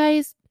you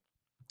guys,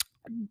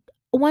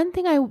 one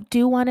thing I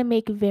do want to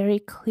make very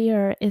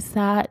clear is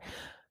that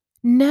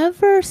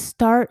never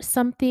start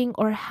something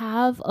or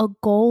have a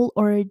goal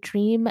or a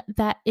dream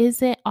that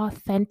isn't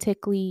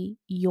authentically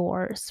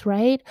yours,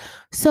 right?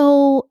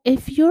 So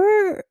if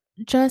you're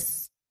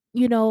just,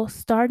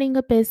 starting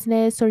a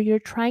business, or you're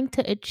trying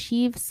to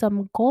achieve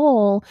some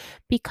goal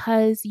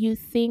because you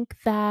think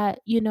that,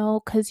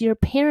 because your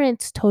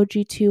parents told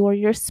you to, or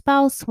your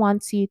spouse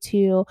wants you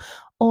to,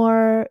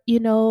 or,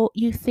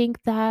 you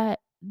think that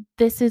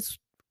this is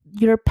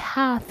your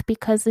path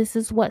because this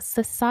is what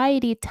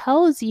society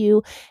tells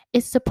you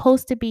is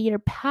supposed to be your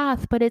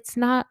path, but it's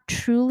not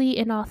truly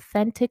and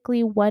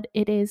authentically what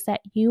it is that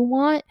you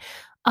want.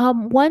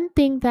 One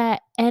thing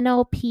that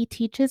NLP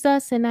teaches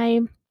us,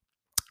 and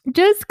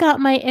Just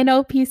got my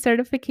NLP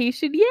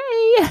certification.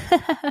 Yay!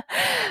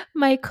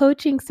 My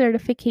coaching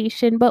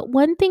certification. But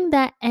one thing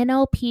that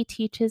NLP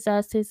teaches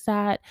us is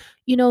that,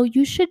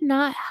 you should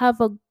not have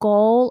a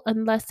goal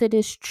unless it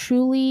is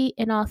truly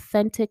and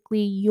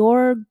authentically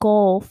your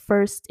goal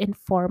first and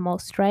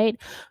foremost, right?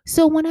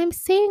 So when I'm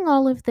saying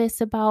all of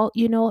this about,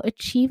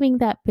 achieving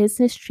that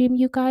business dream,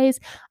 you guys,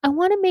 I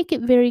want to make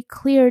it very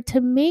clear to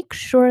make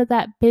sure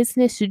that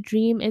business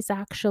dream is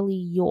actually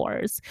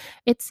yours.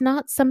 It's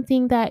not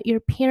something that your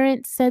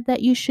parents said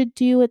that you should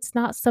do. It's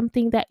not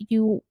something that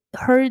you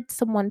heard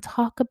someone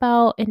talk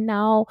about and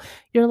now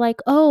you're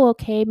like, "Oh,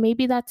 okay,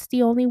 maybe that's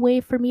the only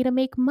way for me to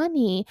make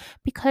money."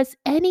 Because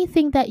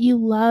anything that you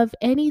love,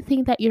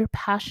 anything that you're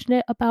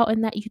passionate about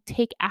and that you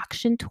take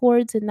action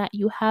towards and that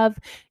you have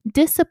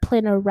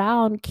discipline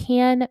around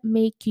can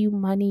make you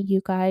money,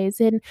 you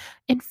guys. And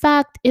in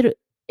fact, it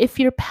if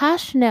you're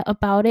passionate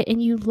about it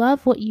and you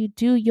love what you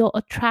do, you'll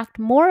attract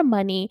more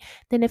money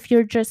than if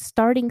you're just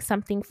starting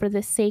something for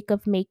the sake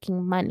of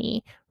making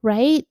money,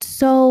 right?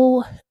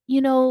 So,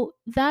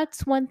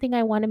 that's one thing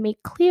I want to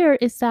make clear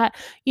is that,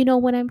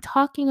 when I'm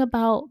talking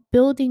about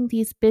building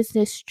these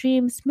business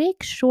streams,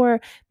 make sure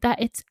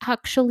that it's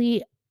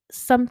actually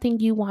something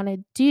you want to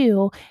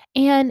do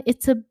and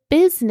it's a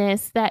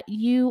business that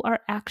you are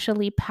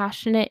actually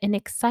passionate and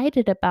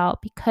excited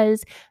about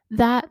because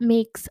that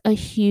makes a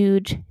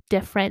huge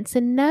difference.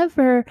 And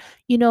never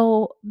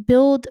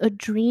build a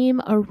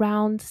dream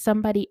around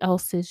somebody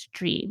else's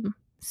dream.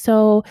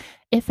 So,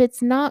 if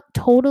it's not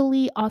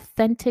totally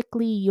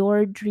authentically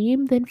your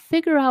dream, then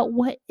figure out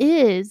what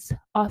is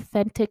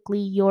authentically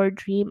your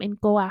dream and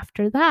go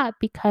after that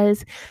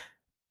because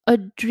a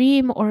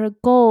dream or a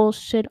goal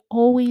should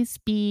always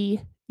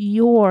be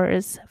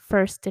yours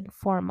first and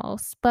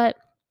foremost. But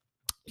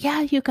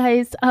yeah, you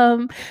guys.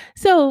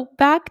 So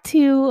back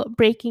to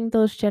breaking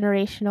those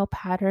generational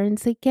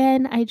patterns.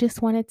 Again, I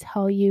just want to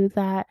tell you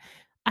that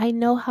I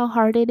know how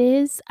hard it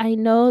is. I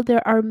know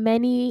there are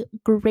many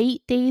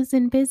great days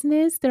in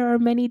business. There are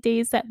many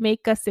days that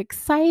make us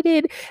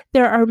excited.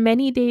 There are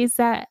many days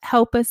that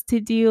help us to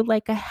do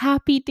like a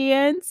happy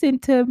dance and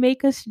to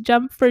make us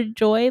jump for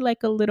joy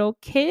like a little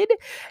kid.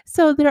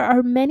 So there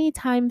are many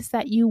times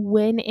that you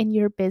win in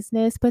your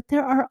business, but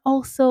there are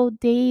also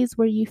days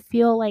where you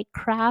feel like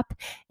crap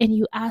and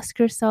you ask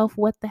yourself,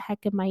 what the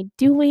heck am I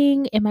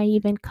doing? Am I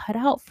even cut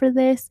out for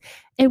this?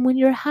 And when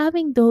you're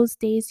having those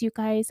days, you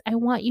guys, I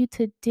want you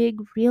to dig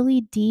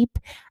really deep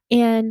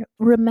and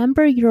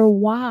remember your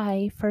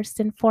why first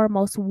and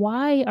foremost.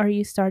 Why are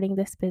you starting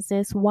this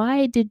business?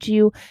 Why did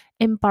you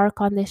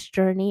embark on this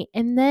journey?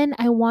 And then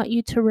I want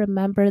you to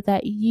remember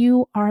that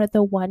you are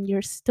the one,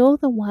 you're still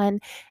the one,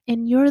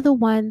 and you're the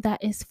one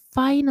that is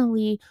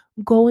finally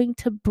going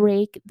to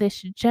break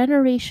this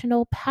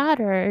generational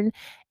pattern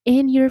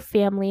in your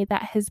family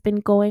that has been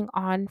going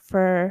on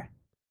for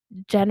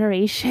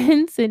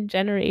generations and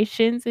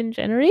generations and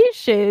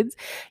generations.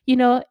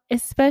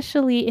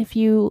 Especially if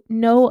you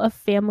know of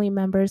family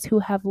members who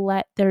have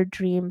let their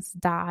dreams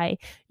die.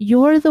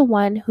 You're the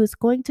one who's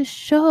going to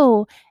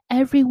show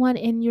everyone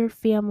in your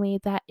family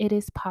that it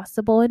is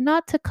possible and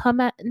not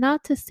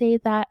to say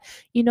that,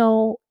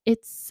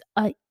 it's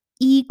a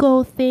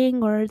ego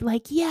thing or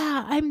like,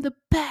 yeah, I'm the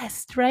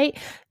best, right?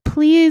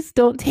 Please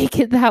don't take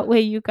it that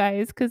way, you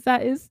guys, because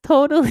that is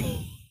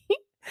totally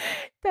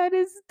that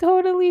is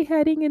totally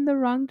heading in the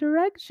wrong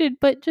direction.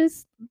 But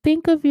just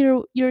think of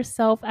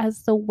yourself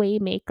as the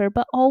waymaker,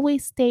 but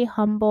always stay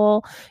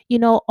humble,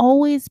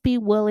 always be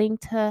willing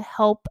to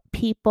help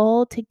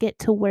people to get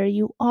to where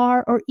you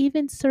are or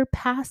even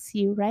surpass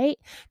you, right?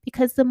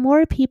 Because the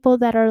more people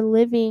that are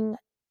living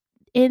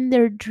in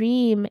their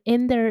dream,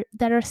 in their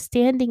that are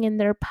standing in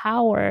their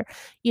power,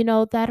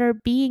 that are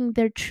being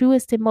their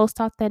truest and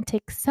most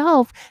authentic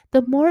self,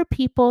 the more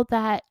people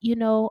that,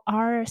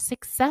 are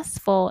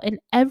successful in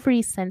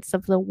every sense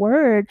of the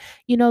word,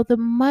 the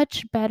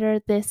much better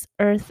this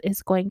earth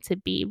is going to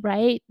be,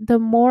 right? The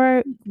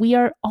more we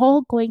are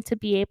all going to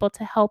be able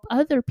to help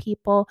other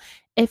people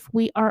if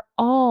we are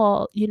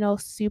all,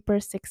 super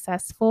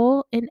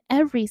successful in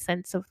every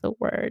sense of the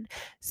word.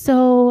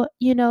 So,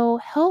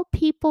 help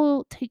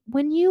people to,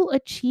 when you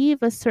achieve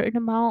a certain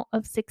amount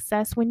of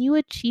success, when you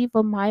achieve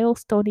a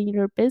milestone in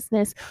your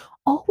business,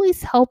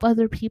 always help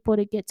other people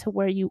to get to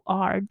where you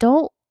are.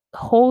 Don't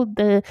hold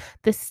the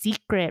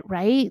secret,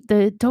 right?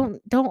 The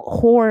don't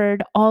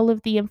hoard all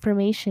of the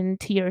information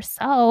to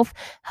yourself.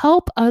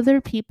 Help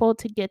other people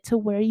to get to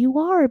where you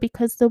are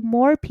because the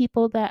more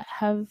people that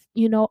have,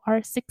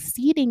 are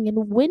succeeding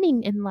and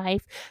winning in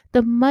life,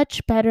 the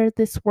much better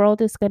this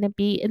world is going to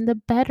be and the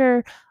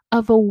better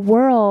of a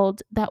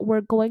world that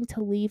we're going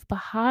to leave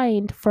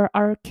behind for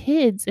our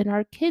kids and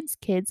our kids'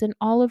 kids and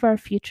all of our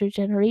future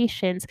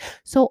generations.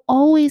 So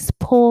always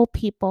pull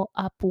people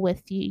up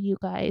with you, you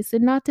guys.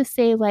 And not to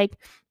say like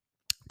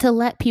to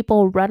let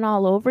people run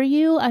all over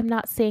you. I'm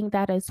not saying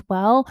that as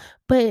well,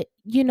 but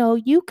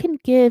you can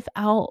give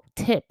out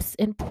tips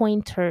and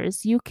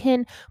pointers. You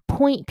can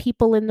point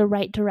people in the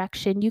right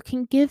direction. You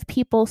can give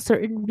people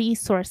certain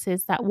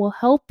resources that will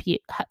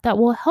that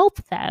will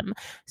help them.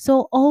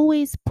 So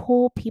always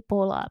pull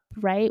people up,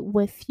 right,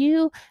 with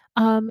you.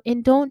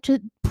 And don't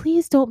just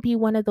please don't be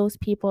one of those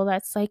people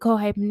that's like, oh,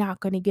 I'm not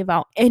going to give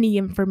out any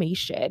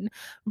information,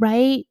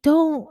 right?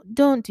 Don't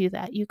do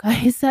that, you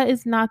guys. That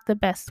is not the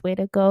best way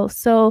to go.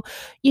 So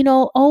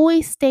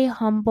always stay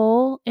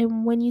humble.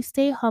 And when you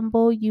stay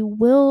humble, you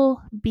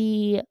will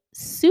be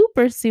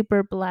super,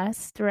 super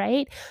blessed,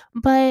 right?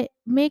 But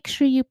make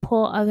sure you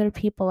pull other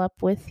people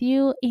up with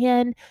you.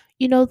 And,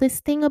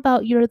 this thing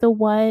about you're the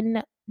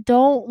one,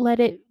 don't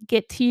let it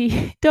get to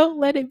you. Don't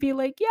let it be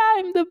like, yeah,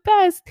 I'm the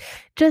best.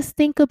 Just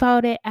think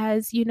about it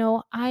as,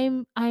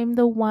 I'm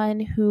the one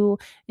who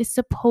is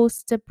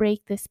supposed to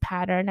break this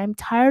pattern. I'm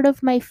tired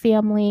of my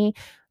family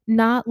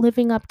not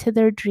living up to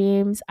their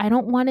dreams. I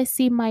don't want to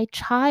see my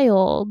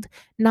child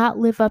not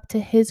live up to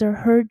his or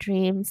her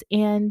dreams.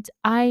 And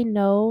I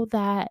know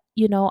that,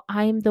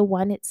 I'm the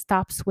one it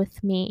stops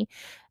with me.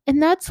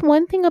 And that's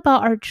one thing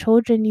about our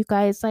children, you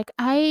guys. Like,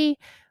 I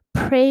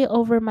pray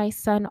over my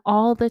son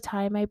all the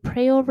time. I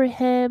pray over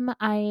him.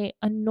 I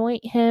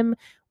anoint him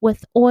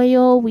with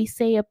oil. We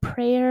say a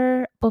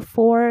prayer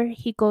before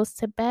he goes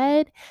to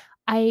bed.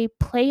 I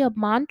play a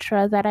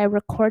mantra that I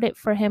recorded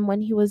for him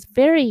when he was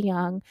very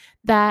young,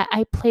 that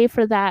I play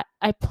for that.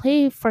 I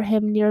play for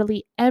him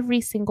nearly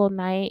every single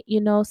night,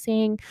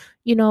 saying,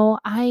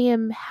 I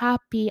am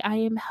happy, I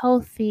am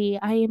healthy,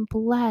 I am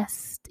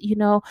blessed,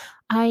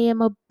 I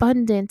am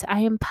abundant, I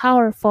am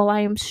powerful,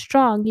 I am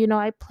strong.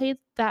 I play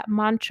that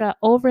mantra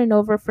over and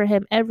over for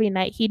him every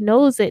night. He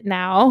knows it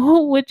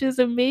now, which is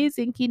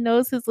amazing. He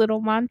knows his little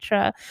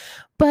mantra.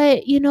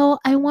 But,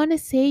 I want to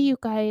say, you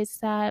guys,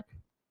 that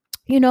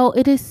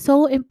it is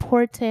so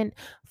important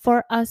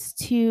for us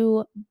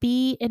to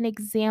be an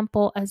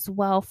example as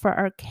well for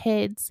our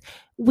kids.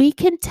 We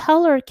can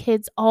tell our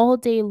kids all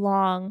day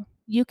long,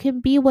 you can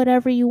be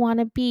whatever you want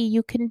to be,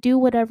 you can do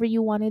whatever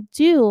you want to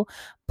do,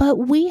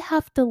 but we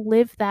have to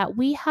live that.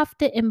 We have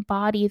to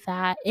embody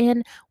that.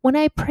 And when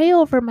I pray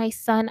over my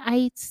son,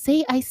 I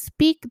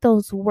speak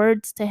those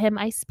words to him.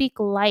 I speak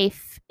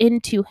life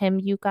into him,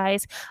 you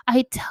guys.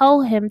 I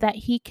tell him that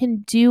he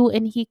can do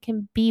and he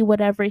can be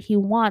whatever he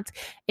wants.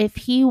 If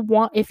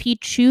he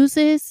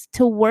chooses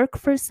to work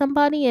for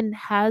somebody and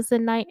has a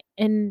night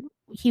and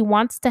he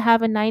wants to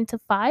have a 9 to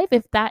 5,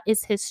 if that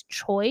is his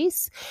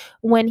choice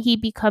when he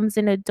becomes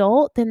an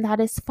adult, then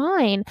that is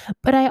fine.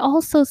 But I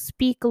also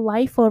speak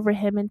life over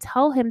him and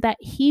tell him that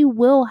he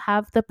will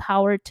have the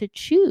power to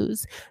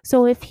choose.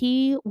 So if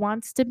he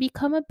wants to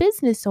become a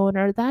business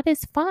owner, that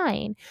is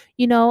fine,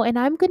 and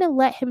I'm going to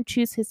let him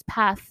choose his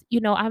path.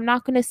 I'm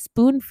not going to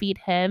spoon feed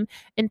him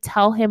and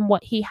tell him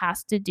what he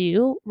has to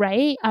do,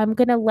 right? I'm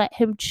going to let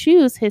him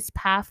choose his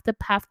path, the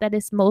path that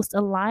is most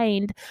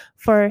aligned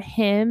for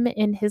him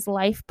in his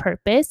life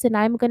purpose. And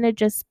I'm going to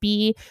just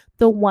be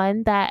the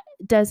one that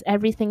does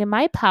everything in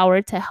my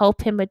power to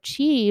help him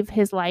achieve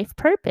his life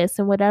purpose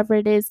and whatever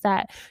it is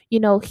that,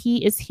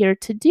 he is here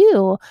to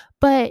do.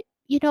 But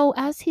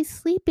as he's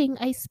sleeping,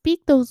 I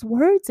speak those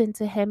words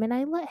into him and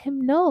I let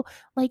him know,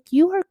 like,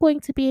 you are going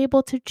to be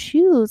able to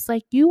choose,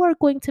 like, you are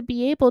going to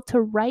be able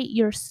to write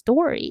your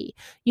story.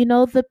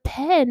 The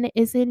pen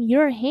is in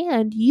your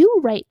hand. You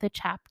write the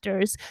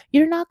chapters.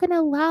 You're not going to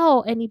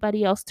allow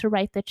anybody else to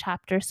write the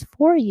chapters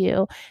for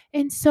you.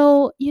 And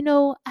so,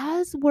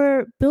 as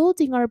we're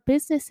building our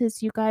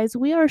businesses, you guys,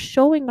 we are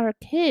showing our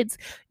kids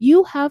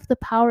you have the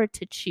power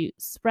to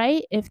choose,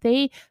 right? If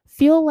they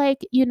feel like,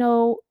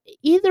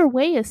 either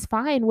way is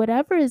fine,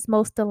 whatever is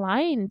most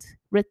aligned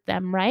with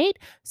them, right?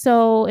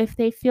 So if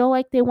they feel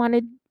like they want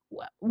to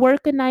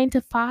work a 9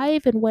 to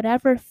 5 in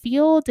whatever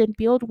field and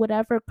build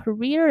whatever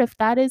career, if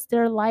that is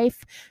their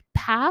life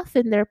path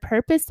and their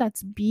purpose,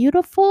 that's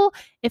beautiful.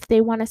 If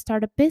they want to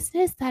start a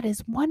business, that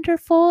is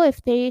wonderful.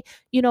 If they,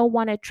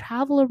 want to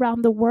travel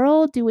around the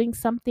world doing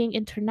something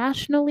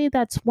internationally,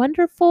 that's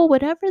wonderful.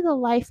 Whatever the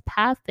life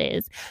path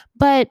is.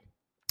 But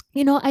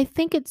I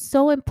think it's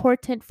so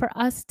important for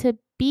us to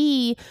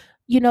be,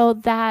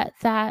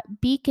 that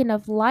beacon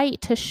of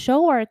light to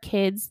show our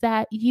kids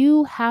that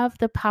you have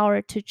the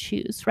power to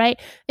choose, right?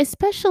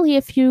 Especially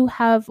if you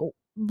have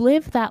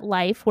lived that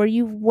life where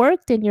you've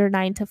worked in your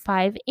 9 to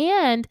 5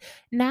 and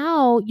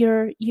now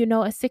you're,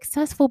 a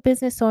successful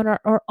business owner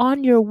or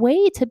on your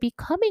way to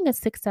becoming a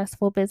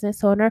successful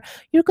business owner.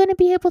 You're going to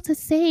be able to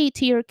say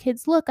to your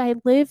kids, look, I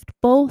lived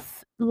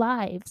both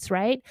lives,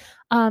 right?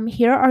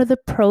 Here are the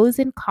pros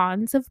and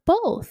cons of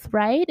both,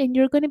 right? And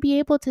you're going to be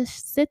able to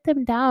sit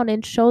them down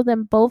and show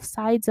them both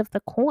sides of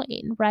the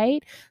coin,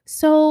 right?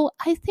 So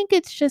I think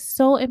it's just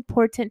so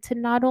important to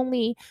not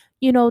only,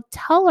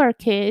 tell our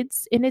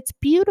kids, and it's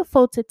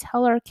beautiful to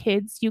tell our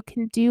kids you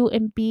can do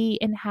and be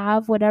and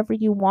have whatever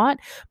you want,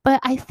 but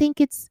I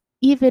think it's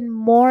even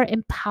more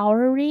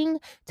empowering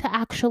to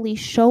actually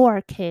show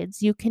our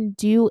kids you can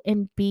do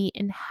and be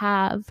and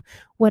have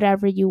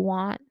whatever you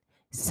want.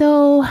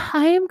 So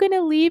I am going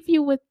to leave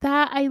you with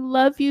that. I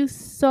love you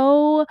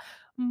so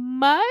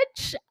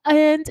much.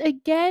 And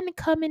again,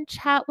 come and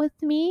chat with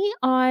me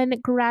on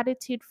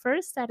Gratitude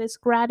First. That is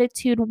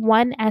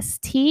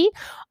Gratitude1ST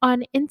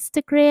on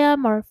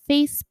Instagram or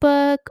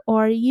Facebook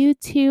or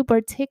YouTube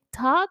or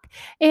TikTok.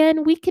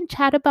 And we can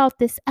chat about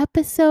this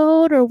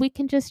episode or we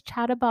can just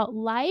chat about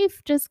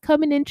life. Just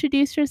come and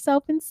introduce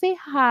yourself and say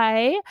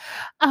hi.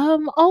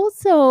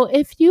 Also,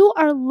 if you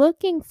are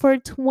looking for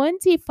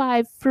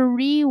 25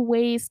 free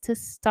ways to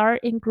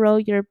start and grow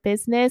your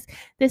business,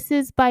 this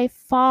is by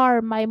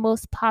far my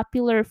most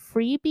popular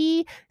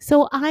freebie.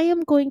 So I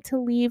am going to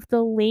leave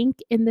the link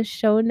in the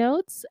show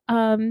notes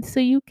so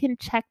you can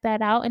check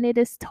that out. And it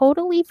is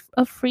totally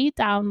a free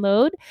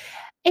download.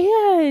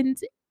 And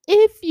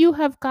if you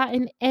have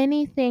gotten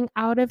anything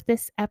out of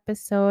this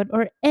episode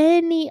or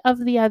any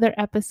of the other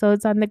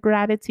episodes on the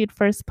Gratitude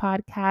First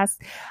podcast,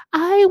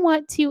 I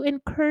want to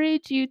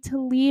encourage you to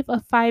leave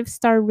a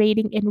 5-star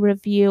rating and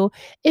review.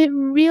 It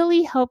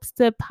really helps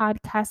the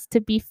podcast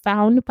to be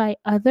found by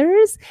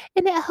others,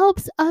 and it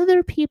helps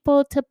other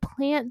people to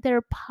plant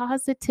their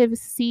positive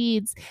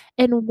seeds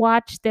and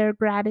watch their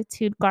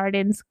gratitude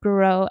gardens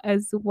grow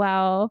as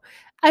well.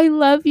 I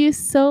love you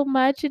so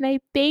much, and I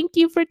thank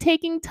you for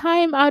taking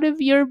time out of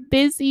your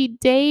busy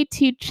day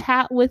to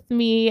chat with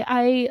me.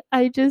 I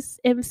just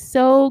am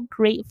so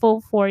grateful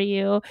for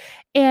you.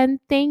 And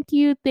thank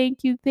you,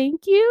 thank you,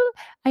 thank you.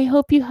 I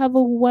hope you have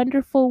a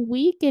wonderful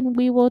week, and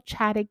we will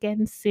chat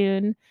again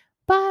soon.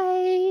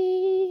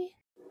 Bye.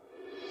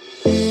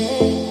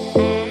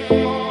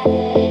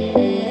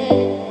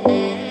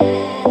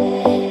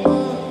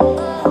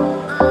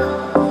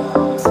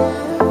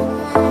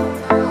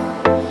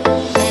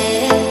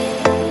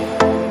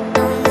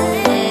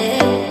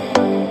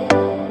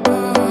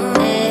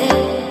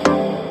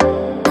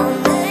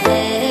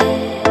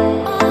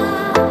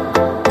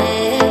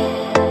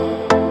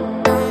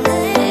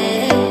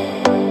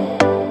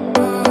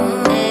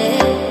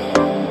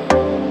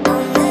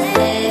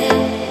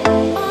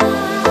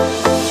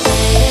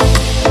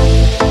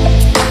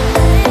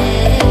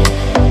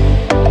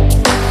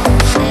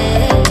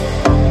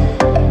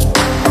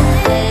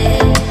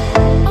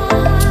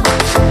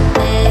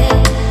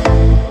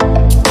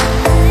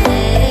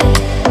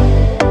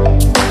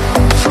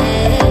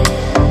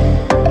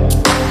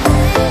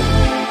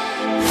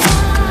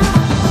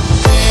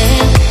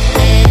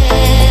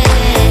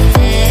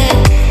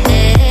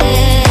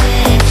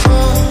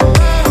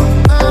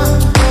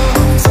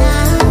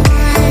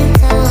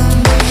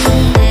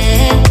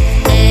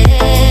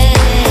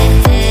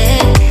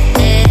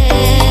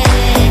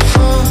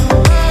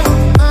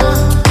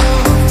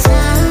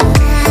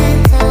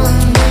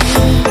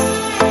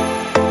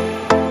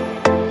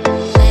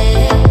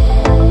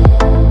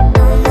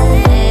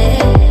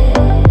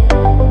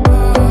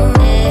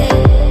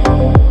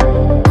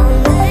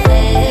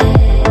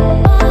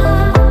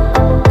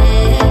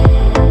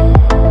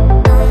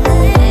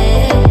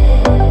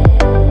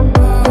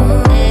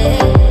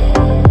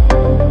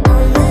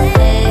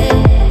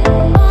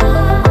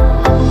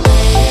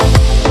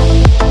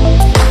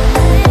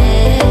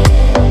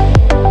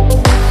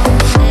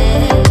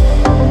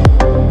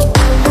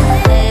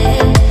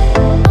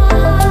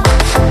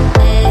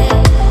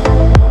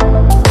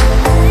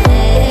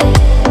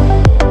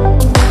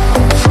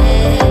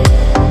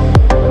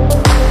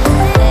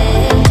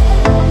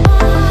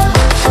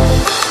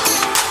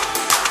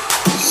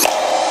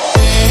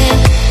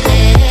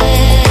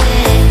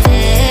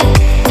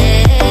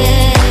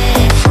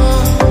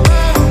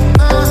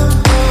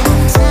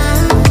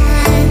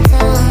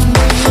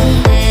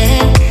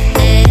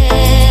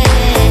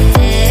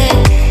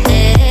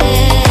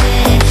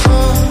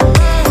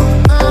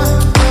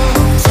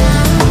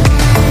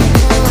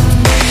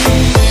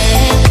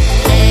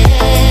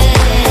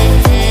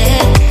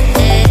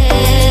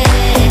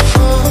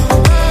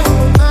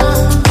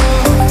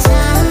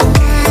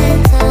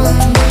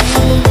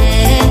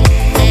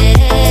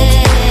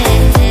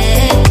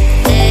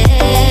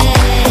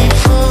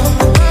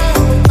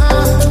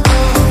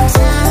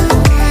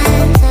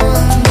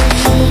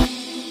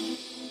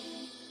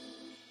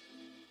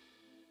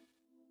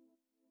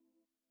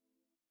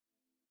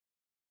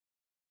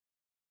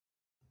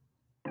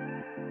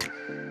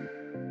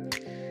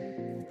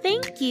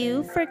 Thank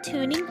you for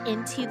tuning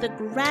into the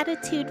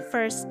Gratitude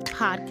First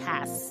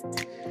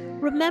podcast.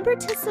 Remember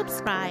to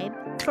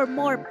subscribe for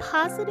more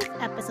positive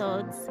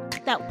episodes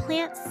that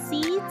plant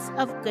seeds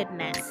of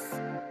goodness.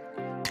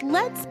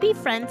 Let's be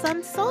friends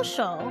on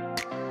social.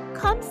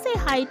 Come say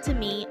hi to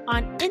me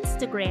on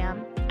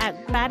Instagram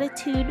at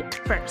Gratitude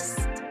First.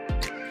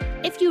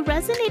 If you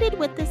resonated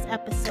with this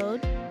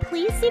episode,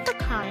 please leave a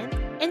comment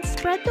and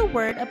spread the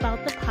word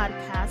about the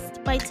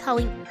podcast by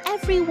telling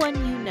everyone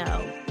you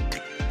know.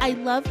 I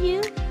love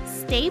you,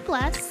 stay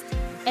blessed,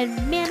 and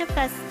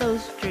manifest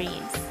those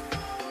dreams.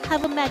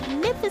 Have a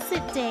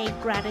magnificent day,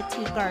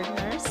 Gratitude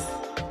Gardeners.